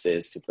doing this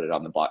is to put it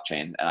on the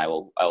blockchain, and I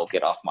will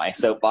get off my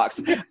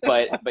soapbox.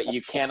 But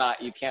you cannot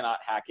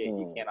hack it.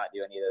 You cannot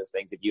do any of those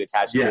things. If you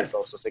attach it to a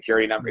social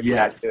security number,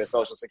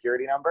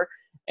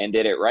 and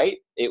did it right,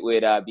 it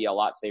would be a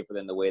lot safer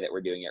than the way that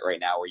we're doing it right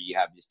now, where you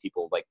have these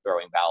people like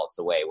throwing ballots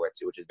away,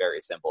 which is very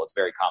simple. It's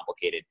very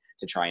complicated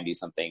to try and do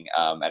something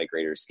at a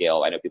greater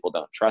scale. I know people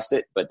don't trust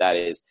it, but that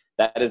is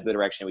the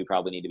direction we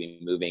probably need to be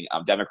moving.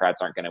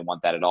 Democrats aren't going to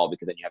want that at all,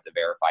 because then you have to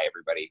verify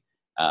everybody,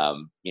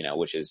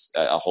 which is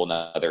a whole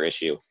nother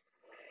issue.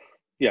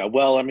 Yeah,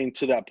 well, I mean,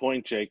 to that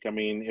point, Jake, I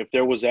mean, if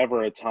there was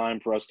ever a time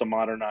for us to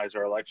modernize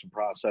our election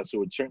process, it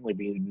would certainly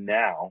be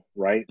now,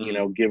 right?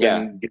 Mm-hmm.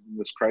 Given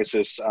this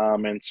crisis.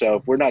 And so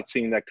if we're not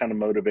seeing that kind of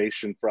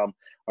motivation from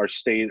our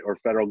state or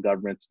federal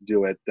government to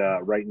do it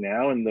right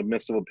now in the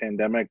midst of a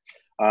pandemic,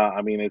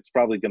 I mean, it's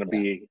probably going to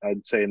be,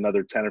 I'd say,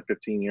 another 10 or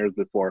 15 years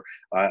before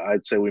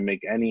I'd say we make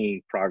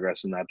any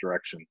progress in that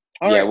direction.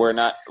 All right. We're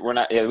not.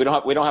 Yeah, we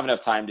don't have enough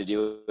time to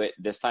do it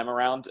this time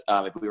around.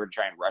 If we were to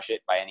try and rush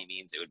it by any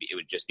means, it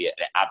would just be an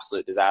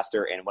absolute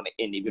disaster.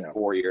 And even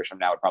 4 years from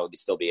now, it would probably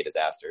still be a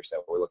disaster.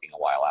 So we're looking a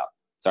while out.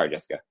 Sorry,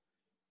 Jessica.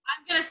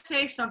 I'm going to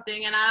say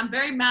something, and I'm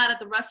very mad at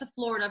the rest of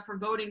Florida for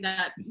voting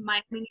that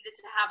Miami needed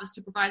to have a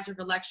supervisor of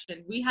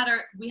election. We have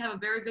a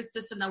very good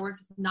system that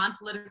works as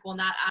non-political in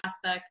that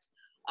aspect.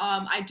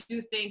 I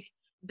do think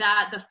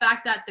that the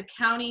fact that the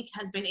county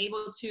has been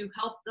able to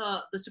help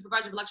the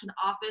supervisor of election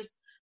office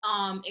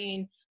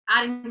in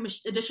adding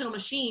additional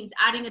machines,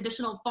 adding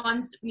additional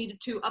funds needed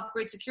to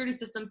upgrade security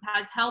systems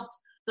has helped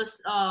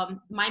this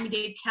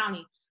Miami-Dade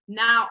County.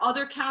 Now,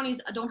 other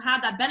counties don't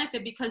have that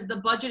benefit because the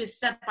budget is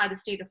set by the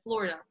state of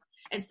Florida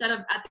instead of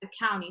at the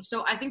county.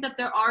 So I think that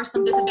there are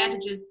some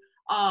disadvantages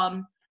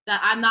that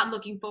I'm not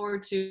looking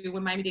forward to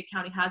when Miami-Dade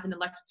County has an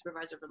elected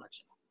supervisor of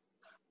election.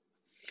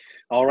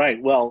 All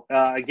right. Well,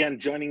 again,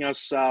 joining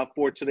us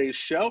for today's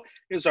show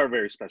is our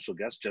very special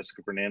guest,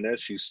 Jessica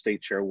Fernandez. She's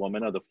state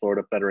chairwoman of the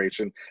Florida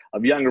Federation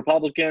of Young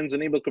Republicans,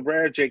 Aníbal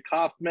Cabrera, Jake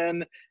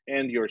Kaufman,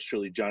 and yours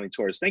truly, Johnny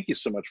Torres. Thank you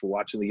so much for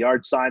watching The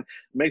Yard Sign.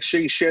 Make sure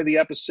you share the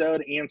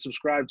episode and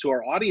subscribe to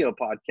our audio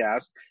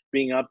podcast,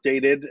 being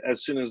updated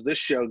as soon as this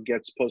show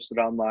gets posted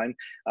online.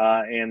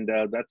 And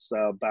that's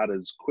about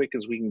as quick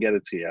as we can get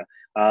it to you.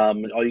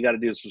 All you got to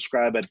do is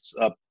subscribe at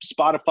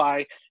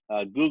Spotify,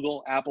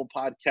 Google, Apple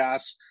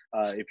Podcasts,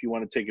 if you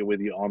want to take it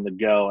with you on the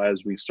go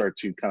as we start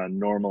to kind of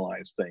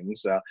normalize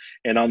things.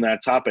 And on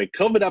that topic,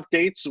 COVID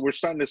updates, we're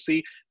starting to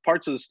see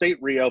parts of the state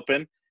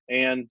reopen.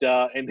 And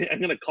I'm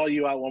going to call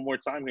you out one more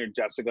time here,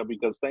 Jessica,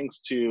 because thanks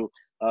to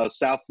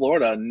South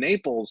Florida,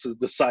 Naples has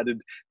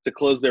decided to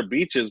close their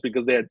beaches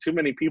because they had too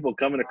many people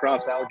coming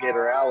across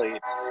Alligator Alley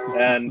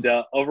and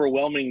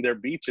overwhelming their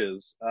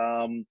beaches.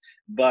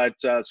 But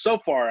so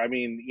far, I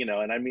mean,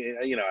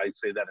 I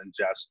say that in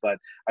jest, but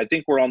I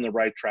think we're on the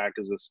right track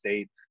as a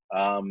state.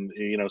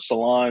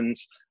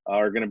 Salons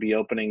are going to be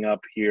opening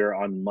up here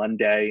on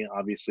Monday.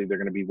 Obviously, they're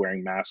going to be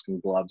wearing masks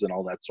and gloves and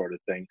all that sort of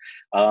thing.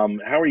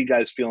 How are you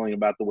guys feeling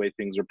about the way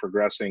things are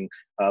progressing?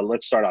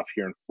 Let's start off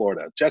here in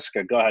Florida.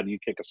 Jessica, go ahead. You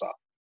kick us off.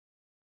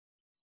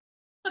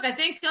 Look, I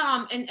think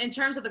in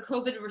terms of the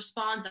COVID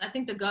response, I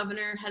think the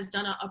governor has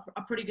done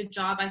a pretty good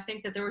job. I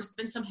think that there has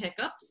been some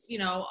hiccups,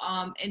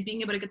 and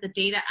being able to get the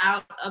data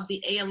out of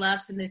the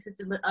ALFs and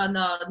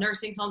the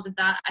nursing homes and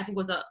that I think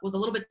was a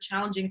little bit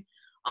challenging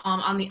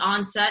on the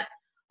onset.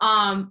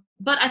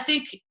 But I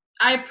think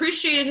I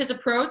appreciated his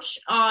approach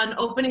on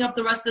opening up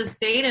the rest of the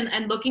state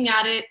and looking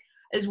at it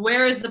as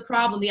where is the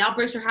problem? The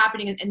outbreaks are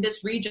happening in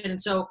this region.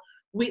 And so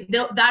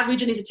that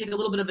region needs to take a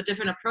little bit of a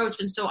different approach.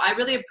 And so I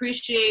really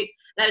appreciate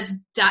that it's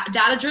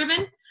data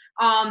driven,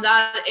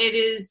 that it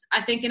is,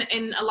 I think,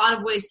 in a lot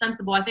of ways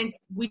sensible. I think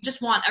we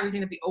just want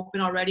everything to be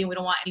open already and we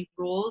don't want any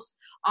rules.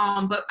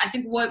 But I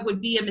think what would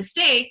be a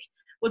mistake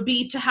would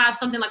be to have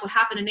something like what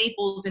happened in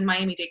Naples in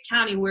Miami-Dade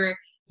County, where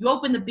you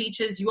open the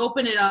beaches, you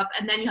open it up,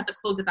 and then you have to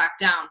close it back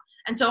down.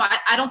 And so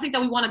I don't think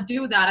that we want to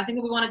do that. I think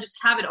that we want to just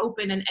have it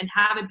open and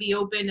have it be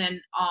open. And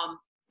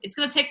it's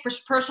going to take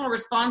personal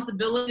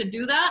responsibility to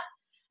do that.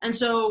 And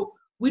so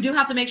we do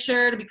have to make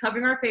sure to be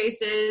covering our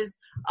faces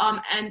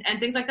and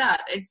things like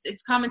that.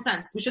 It's common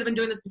sense. We should have been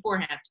doing this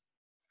beforehand.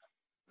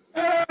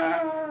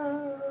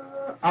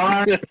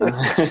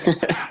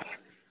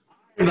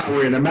 I'm not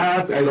wearing a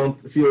mask. I don't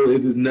feel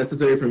it is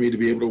necessary for me to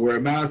be able to wear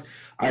a mask.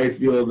 I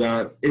feel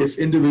that if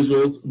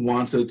individuals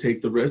want to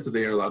take the risk, that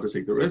they are allowed to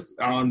take the risk.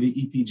 On the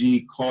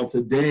EPG call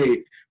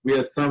today, we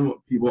had some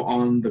people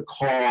on the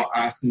call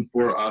asking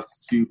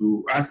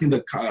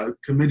the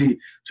committee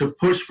to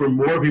push for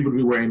more people to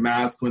be wearing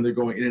masks when they're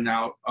going in and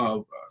out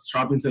of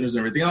shopping centers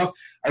and everything else.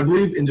 I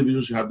believe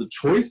individuals should have the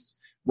choice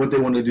what they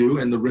want to do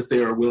and the risk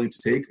they are willing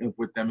to take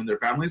with them and their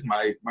families.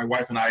 My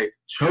wife and I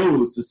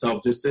chose to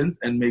self-distance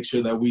and make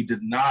sure that we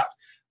did not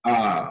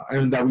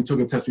and that we took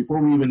a test before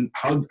I even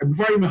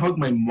hugged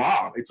my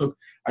mom.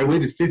 I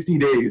waited 50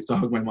 days to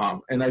hug my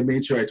mom, and I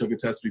made sure I took a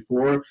test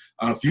before,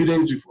 a few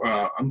days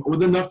before,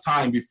 with enough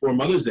time before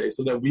Mother's Day,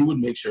 so that we would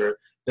make sure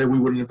that we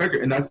wouldn't infect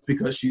her. And that's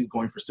because she's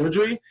going for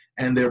surgery,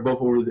 and they're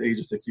both over the age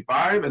of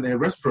 65, and they have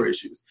respiratory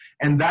issues.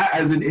 And that,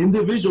 as an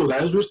individual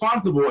that is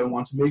responsible and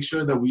wants to make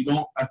sure that we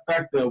don't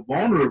affect the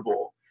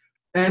vulnerable.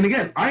 And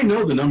again, I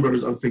know the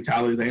numbers of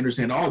fatalities. I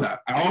understand all that.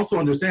 I also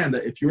understand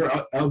that if you're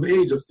of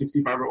age of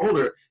 65 or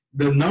older,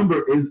 the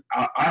number is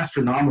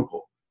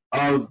astronomical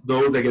of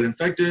those that get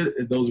infected,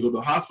 those who go to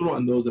the hospital,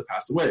 and those that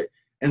pass away.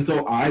 And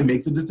so I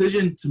make the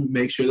decision to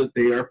make sure that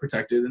they are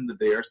protected and that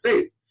they are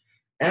safe.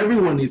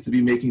 Everyone needs to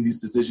be making these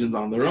decisions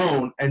on their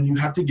own, and you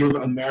have to give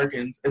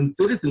Americans and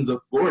citizens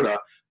of Florida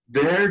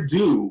their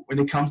due when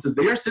it comes to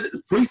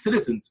free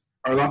citizens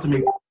are allowed to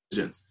make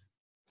decisions.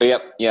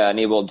 Yep. Yeah,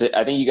 Anibal,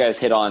 I think you guys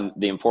hit on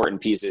the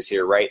important pieces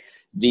here, right?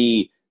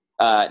 The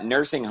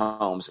nursing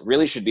homes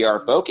really should be our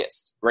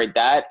focus, right?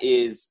 That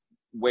is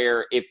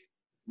where, if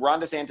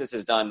Ron DeSantis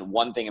has done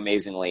one thing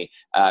amazingly,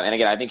 and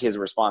again, I think his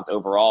response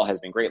overall has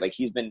been great. Like,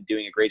 he's been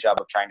doing a great job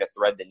of trying to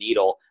thread the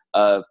needle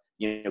of,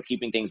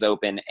 keeping things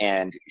open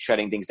and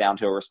shutting things down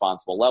to a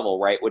responsible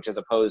level, right? Which, as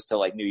opposed to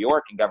like New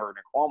York and Governor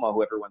Cuomo,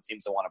 who everyone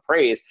seems to want to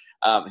praise,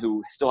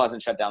 who still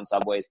hasn't shut down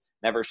subways,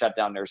 never shut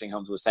down nursing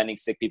homes, was sending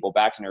sick people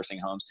back to nursing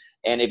homes.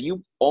 And if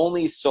you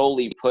only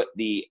solely put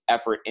the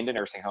effort into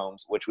nursing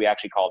homes, which we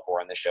actually called for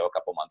on this show a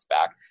couple months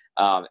back,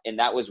 and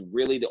that was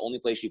really the only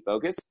place you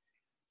focused,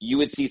 you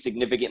would see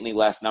significantly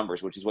less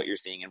numbers, which is what you're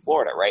seeing in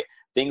Florida, right?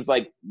 Things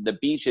like the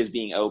beaches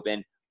being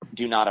open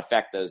do not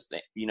affect those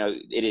things.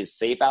 It is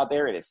safe out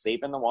there. It is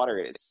safe in the water.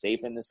 It is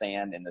safe in the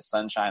sand, in the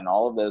sunshine,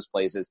 all of those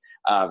places.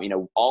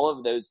 All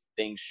of those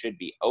things should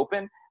be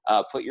open.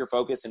 Put your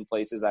focus in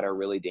places that are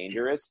really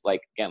dangerous,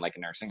 like a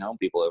nursing home,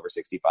 people over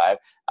 65.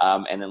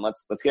 And then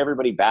let's get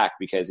everybody back,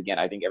 because again,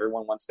 I think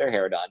everyone wants their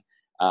hair done.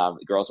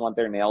 Girls want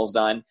their nails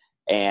done,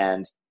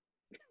 and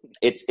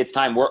it's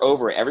time. We're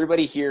over it.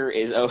 Everybody here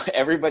is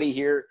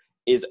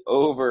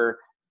over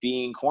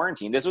being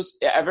quarantined. If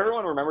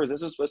everyone remembers,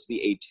 this was supposed to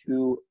be a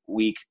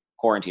 2-week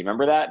quarantine.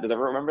 Remember that? Does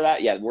everyone remember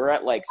that? Yeah, we're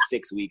at like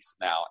 6 weeks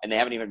now, and they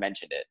haven't even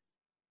mentioned it.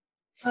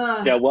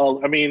 Yeah, well,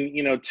 I mean,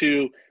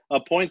 to a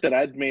point that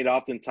I'd made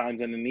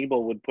oftentimes, and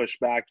Anibal would push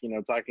back,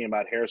 talking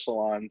about hair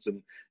salons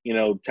and,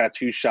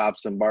 tattoo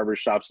shops and barber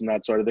shops and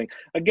that sort of thing.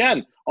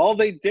 Again, all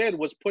they did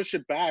was push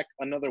it back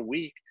another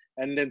week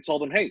and then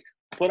told them, hey,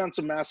 put on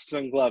some masks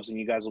and gloves and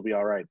you guys will be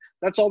all right.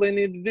 That's all they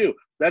needed to do.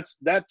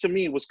 That to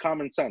me was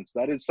common sense.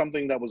 That is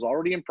something that was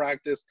already in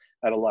practice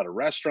at a lot of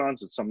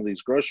restaurants, at some of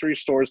these grocery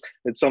stores.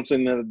 It's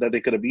something that they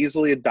could have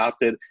easily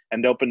adopted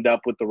and opened up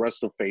with the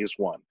rest of phase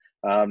one.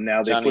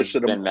 Now they Johnny's pushed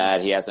it. Been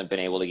mad he hasn't been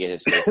able to get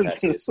his face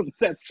tattoos.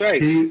 That's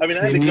right. I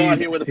had to go out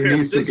here with a pair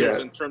of scissors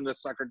and trim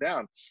this sucker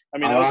down.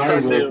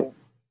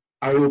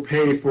 I will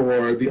pay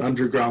for the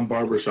underground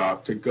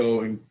barbershop to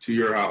go into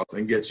your house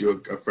and get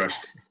you a fresh.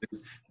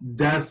 It's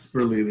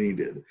desperately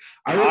needed.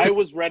 I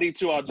was ready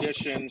to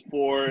audition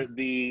for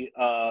the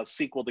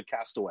sequel to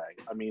Castaway.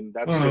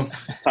 That's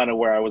just kind of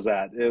where I was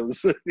at. It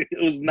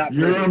was not.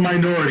 You're a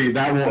minority.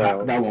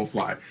 That won't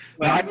fly.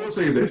 Now, I will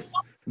say this.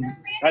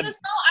 I think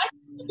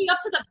it'd be up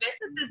to the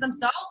businesses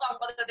themselves on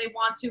whether they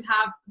want to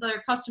have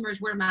their customers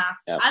wear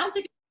masks. Yep. I don't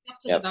think it's up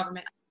to the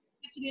government.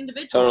 It's up to the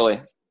individual.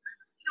 Totally.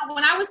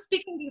 When I was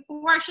speaking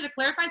before, I should have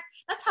clarified.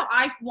 That's how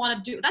I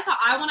want to do. That's how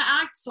I want to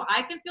act, so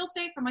I can feel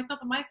safe for myself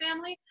and my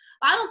family.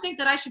 I don't think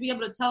that I should be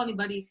able to tell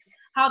anybody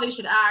how they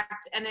should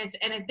act. And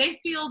if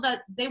they feel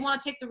that they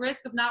want to take the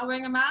risk of not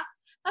wearing a mask,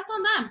 that's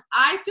on them.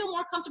 I feel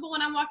more comfortable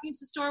when I'm walking into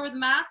the store with a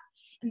mask,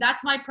 and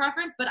that's my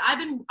preference. But I've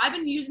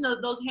been using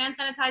those hand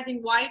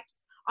sanitizing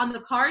wipes on the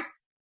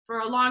carts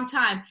for a long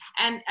time,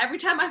 and every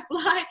time I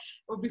fly,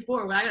 or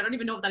before, I don't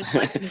even know what that is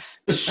like to me.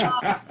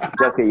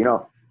 Jessica,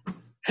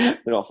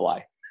 we don't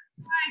fly.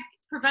 I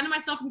prevented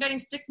myself from getting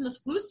sick from this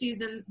flu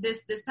season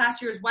this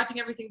past year is wiping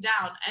everything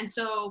down. And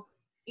so,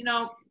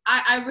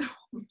 I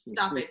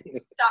stop it. I'm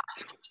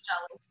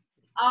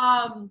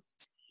jealous.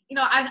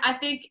 I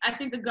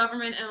think the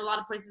government in a lot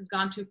of places has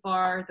gone too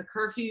far. The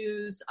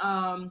curfews,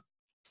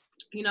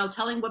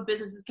 telling what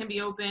businesses can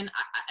be open.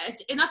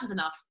 Enough is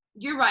enough.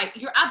 You're right.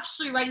 You're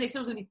absolutely right. They said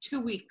it was going to be 2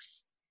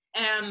 weeks.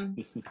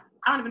 And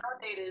I don't even know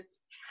what day it is.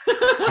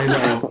 I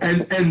know.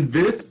 And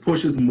this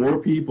pushes more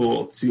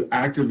people to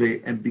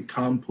activate and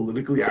become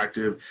politically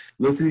active,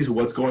 listening to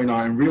what's going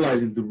on and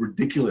realizing the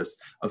ridiculous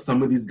of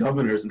some of these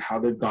governors and how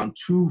they've gone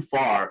too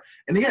far.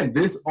 And again,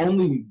 this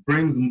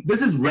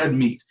is red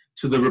meat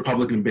to the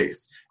Republican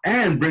base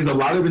and brings a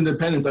lot of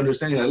independents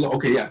understanding that,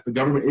 okay, yes, the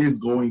government is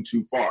going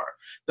too far.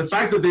 The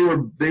fact that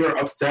they were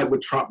upset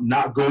with Trump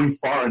not going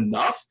far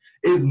enough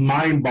is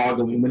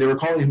mind-boggling when they were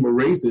calling him a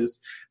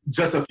racist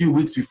just a few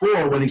weeks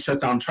before when he shut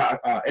down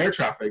air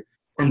traffic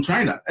from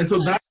China. And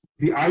so that's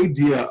the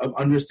idea of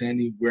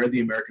understanding where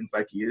the American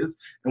psyche is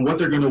and what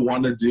they're going to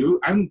want to do.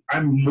 I'm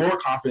more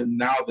confident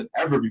now than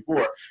ever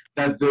before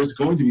that there's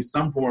going to be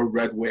some form of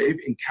red wave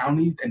in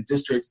counties and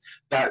districts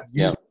that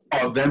you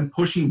saw them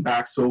pushing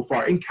back so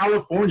far. In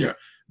California,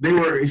 there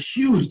were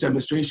huge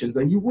demonstrations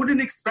that you wouldn't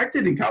expect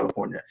it in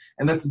California.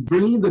 And that's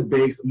bringing the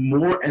base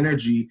more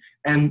energy.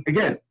 And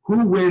again,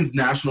 who wins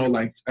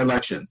national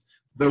elections?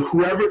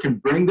 Whoever can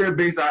bring their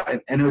base out and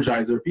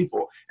energize their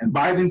people. And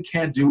Biden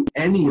can't do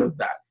any of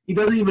that. He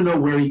doesn't even know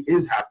where he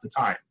is half the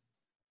time.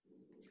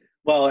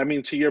 Well,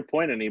 to your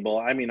point, Anibal,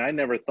 I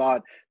never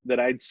thought that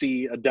I'd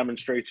see a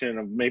demonstration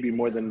of maybe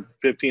more than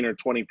 15 or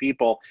 20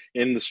 people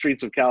in the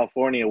streets of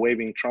California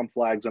waving Trump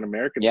flags and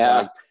American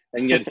flags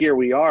And yet here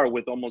we are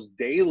with almost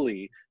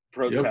daily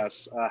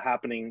protests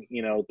happening,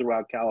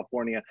 throughout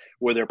California,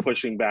 where they're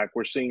pushing back.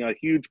 We're seeing a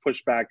huge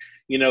pushback,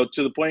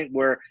 to the point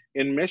where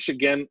in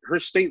Michigan, her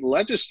state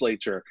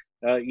legislature,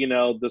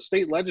 the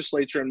state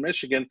legislature in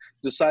Michigan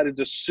decided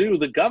to sue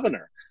the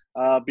governor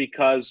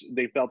because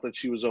they felt that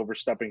she was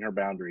overstepping her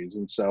boundaries.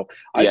 And so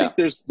I think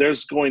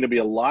there's going to be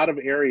a lot of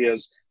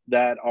areas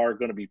that are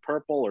going to be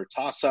purple or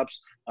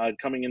toss-ups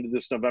coming into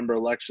this November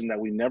election that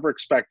we never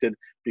expected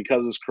because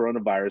of this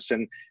coronavirus.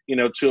 And,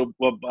 to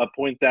a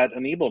point that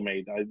Anibal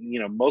made,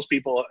 most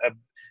people have,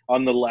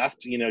 on the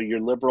left, your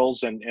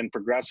liberals and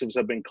progressives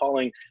have been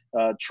calling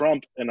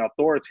Trump an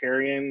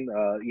authoritarian,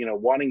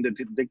 wanting the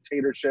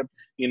dictatorship,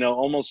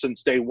 almost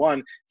since day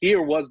one.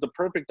 Here was the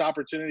perfect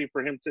opportunity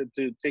for him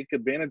to take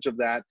advantage of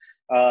that.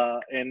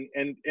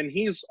 And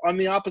he's on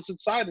the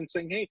opposite side and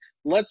saying, hey,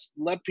 let's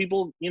let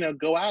people,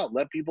 go out,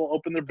 let people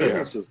open their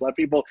businesses, let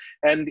people,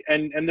 and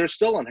they're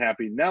still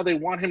unhappy. Now they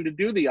want him to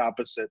do the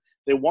opposite.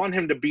 They want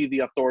him to be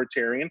the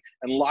authoritarian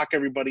and lock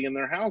everybody in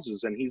their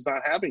houses, and he's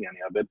not having any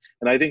of it.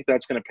 And I think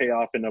that's going to pay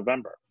off in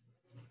November.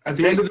 At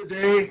the end of the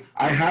day,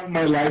 I have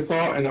my Lysol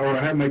or I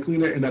have my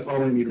cleaner, and that's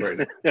all I need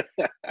right now.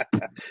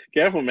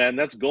 Careful, man.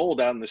 That's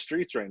gold out in the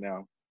streets right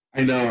now.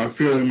 I know. I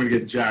feel like I'm going to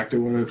get jacked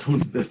when it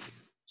comes to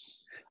this.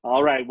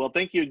 All right. Well,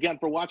 thank you again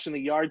for watching The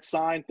Yard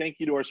Sign. Thank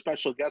you to our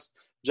special guest,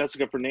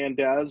 Jessica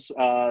Fernandez,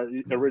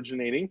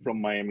 originating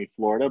from Miami,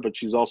 Florida, but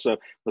she's also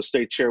the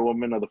state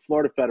chairwoman of the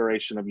Florida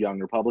Federation of Young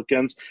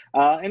Republicans.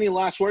 Any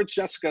last words,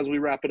 Jessica, as we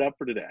wrap it up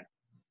for today?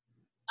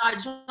 I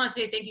just want to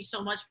say thank you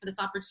so much for this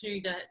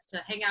opportunity to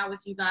hang out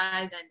with you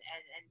guys and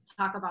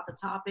talk about the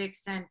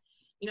topics. And,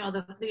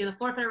 the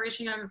Florida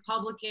Federation of Young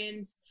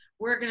Republicans,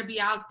 we're going to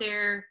be out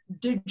there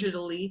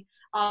digitally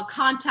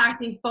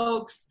contacting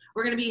folks.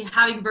 We're going to be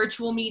having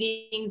virtual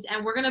meetings,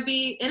 and we're going to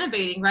be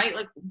innovating, right?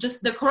 Like,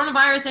 just the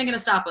coronavirus ain't going to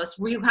stop us.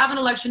 We have an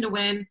election to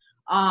win.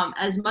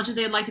 As much as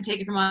they'd like to take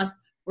it from us,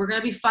 we're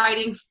going to be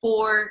fighting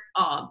for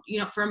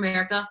for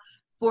America,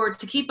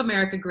 to keep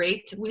America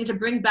great. We need to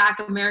bring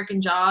back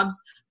American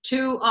jobs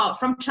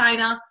from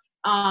China,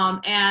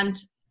 and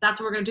that's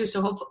what we're going to do.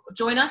 So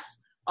join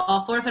us,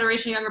 Florida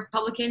Federation of Young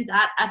Republicans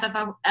at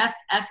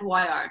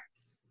FFYR.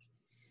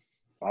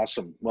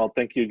 Awesome. Well,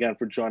 thank you again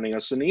for joining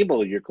us.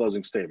 Anibal, your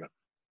closing statement.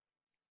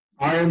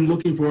 I am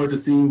looking forward to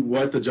seeing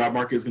what the job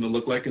market is going to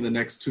look like in the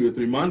next 2 or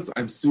 3 months.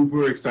 I'm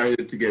super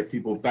excited to get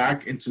people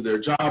back into their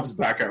jobs,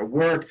 back at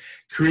work,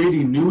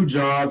 creating new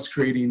jobs,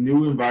 creating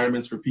new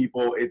environments for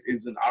people. It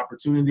is an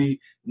opportunity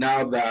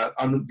now that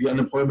the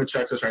unemployment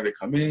checks are starting to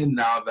come in,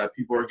 now that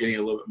people are getting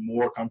a little bit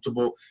more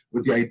comfortable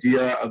with the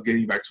idea of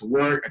getting back to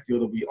work. I feel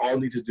that we all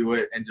need to do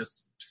it and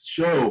just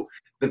show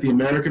that the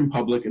American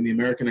public and the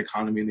American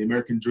economy and the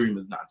American dream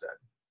is not dead.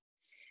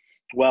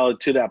 Well,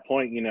 to that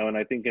point, and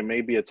I think it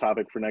may be a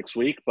topic for next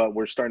week, but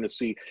we're starting to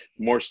see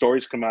more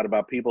stories come out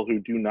about people who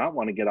do not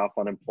want to get off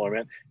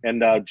unemployment.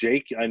 And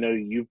Jake, I know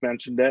you've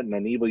mentioned it, and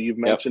Anibal, you've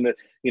mentioned it.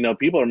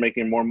 People are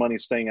making more money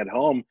staying at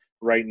home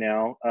right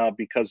now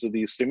because of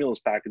these stimulus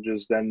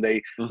packages than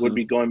they would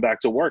be going back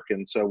to work.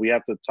 And so we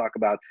have to talk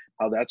about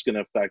how that's going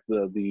to affect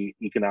the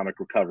economic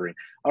recovery.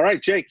 All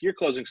right, Jake, your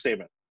closing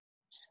statement.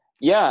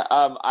 Yeah,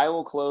 I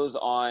will close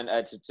on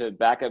to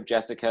back up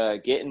Jessica.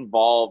 Get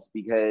involved,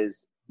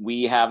 because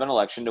we have an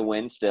election to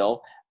win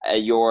still.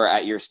 At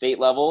your state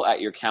level, at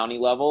your county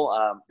level,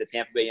 the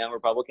Tampa Bay Young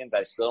Republicans,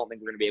 I still don't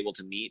think we're going to be able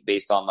to meet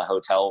based on the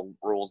hotel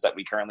rules that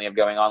we currently have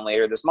going on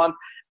later this month.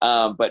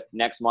 But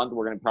next month,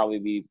 we're going to probably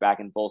be back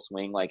in full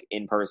swing, like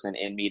in person,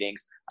 in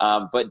meetings.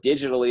 But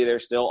digitally,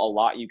 there's still a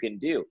lot you can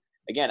do.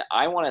 Again,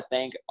 I want to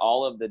thank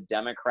all of the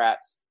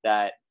Democrats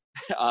that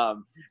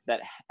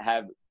that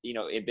have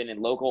been in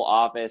local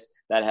office,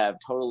 that have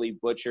totally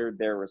butchered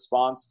their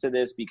response to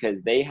this,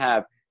 because they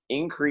have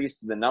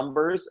increased the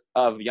numbers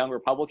of young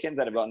Republicans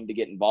that have gotten to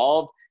get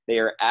involved. They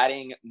are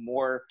adding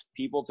more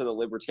people to the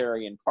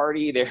Libertarian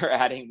Party. They're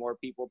adding more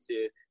people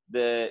to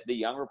the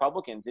young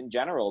Republicans in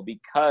general,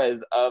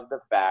 because of the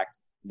fact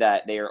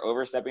that they are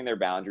overstepping their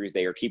boundaries.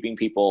 They are keeping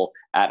people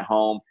at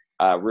home,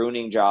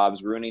 ruining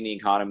jobs, ruining the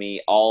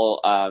economy, all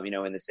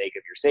in the sake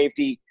of your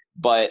safety.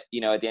 But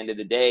at the end of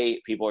the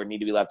day, people need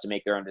to be left to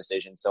make their own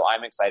decisions. So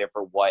I'm excited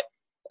for what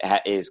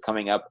is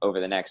coming up over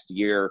the next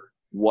year,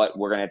 what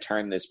we're going to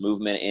turn this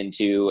movement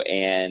into.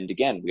 And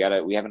again, we have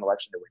an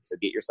election to win, so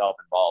get yourself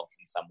involved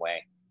in some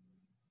way.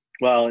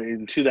 Well,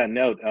 and to that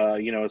note,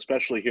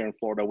 especially here in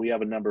Florida, we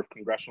have a number of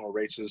congressional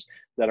races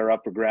that are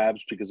up for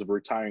grabs because of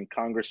retiring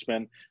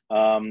congressmen.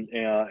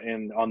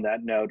 And on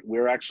that note,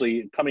 we're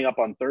actually coming up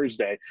on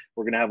Thursday.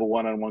 We're going to have a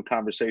one-on-one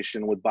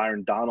conversation with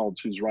Byron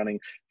Donalds, who's running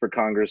for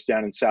Congress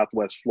down in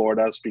Southwest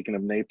Florida, speaking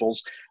of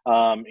Naples.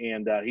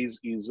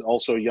 He's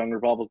also a young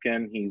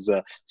Republican. He's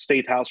a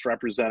state house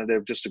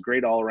representative, just a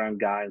great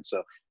all-around guy. And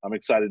so I'm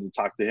excited to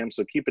talk to him.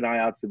 So keep an eye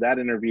out for that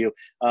interview.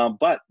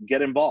 But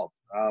get involved.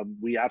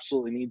 We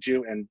absolutely need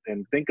you,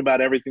 and think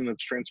about everything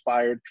that's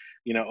transpired,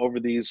 over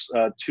these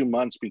 2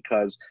 months,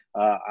 because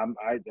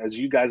as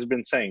you guys have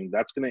been saying,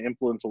 that's going to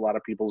influence a lot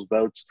of people's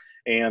votes.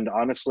 And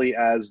honestly,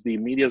 as the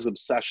media's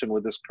obsession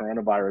with this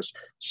coronavirus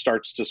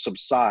starts to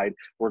subside,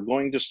 we're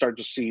going to start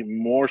to see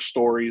more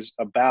stories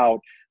about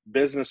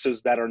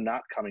businesses that are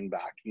not coming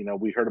back.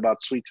 We heard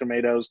about Sweet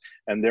Tomatoes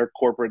and their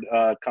corporate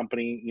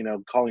company,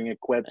 calling it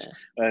quits.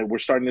 We're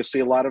starting to see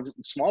a lot of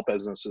small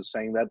businesses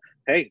saying that,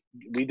 hey,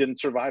 we didn't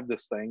survive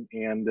this thing,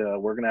 and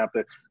we're going to have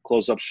to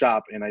close up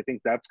shop. And I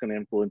think that's going to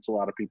influence a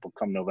lot of people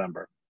come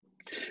November.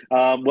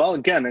 Well,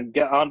 again,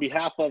 on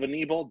behalf of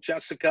Anibal,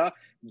 Jessica,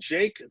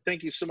 Jake,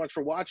 thank you so much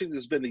for watching. This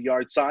has been The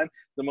Yard Sign,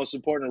 the most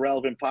important and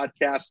relevant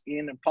podcast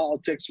in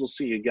politics. We'll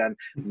see you again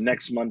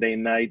next Monday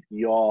night.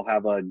 You all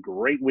have a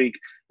great week,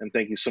 and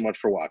thank you so much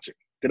for watching.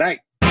 Good night.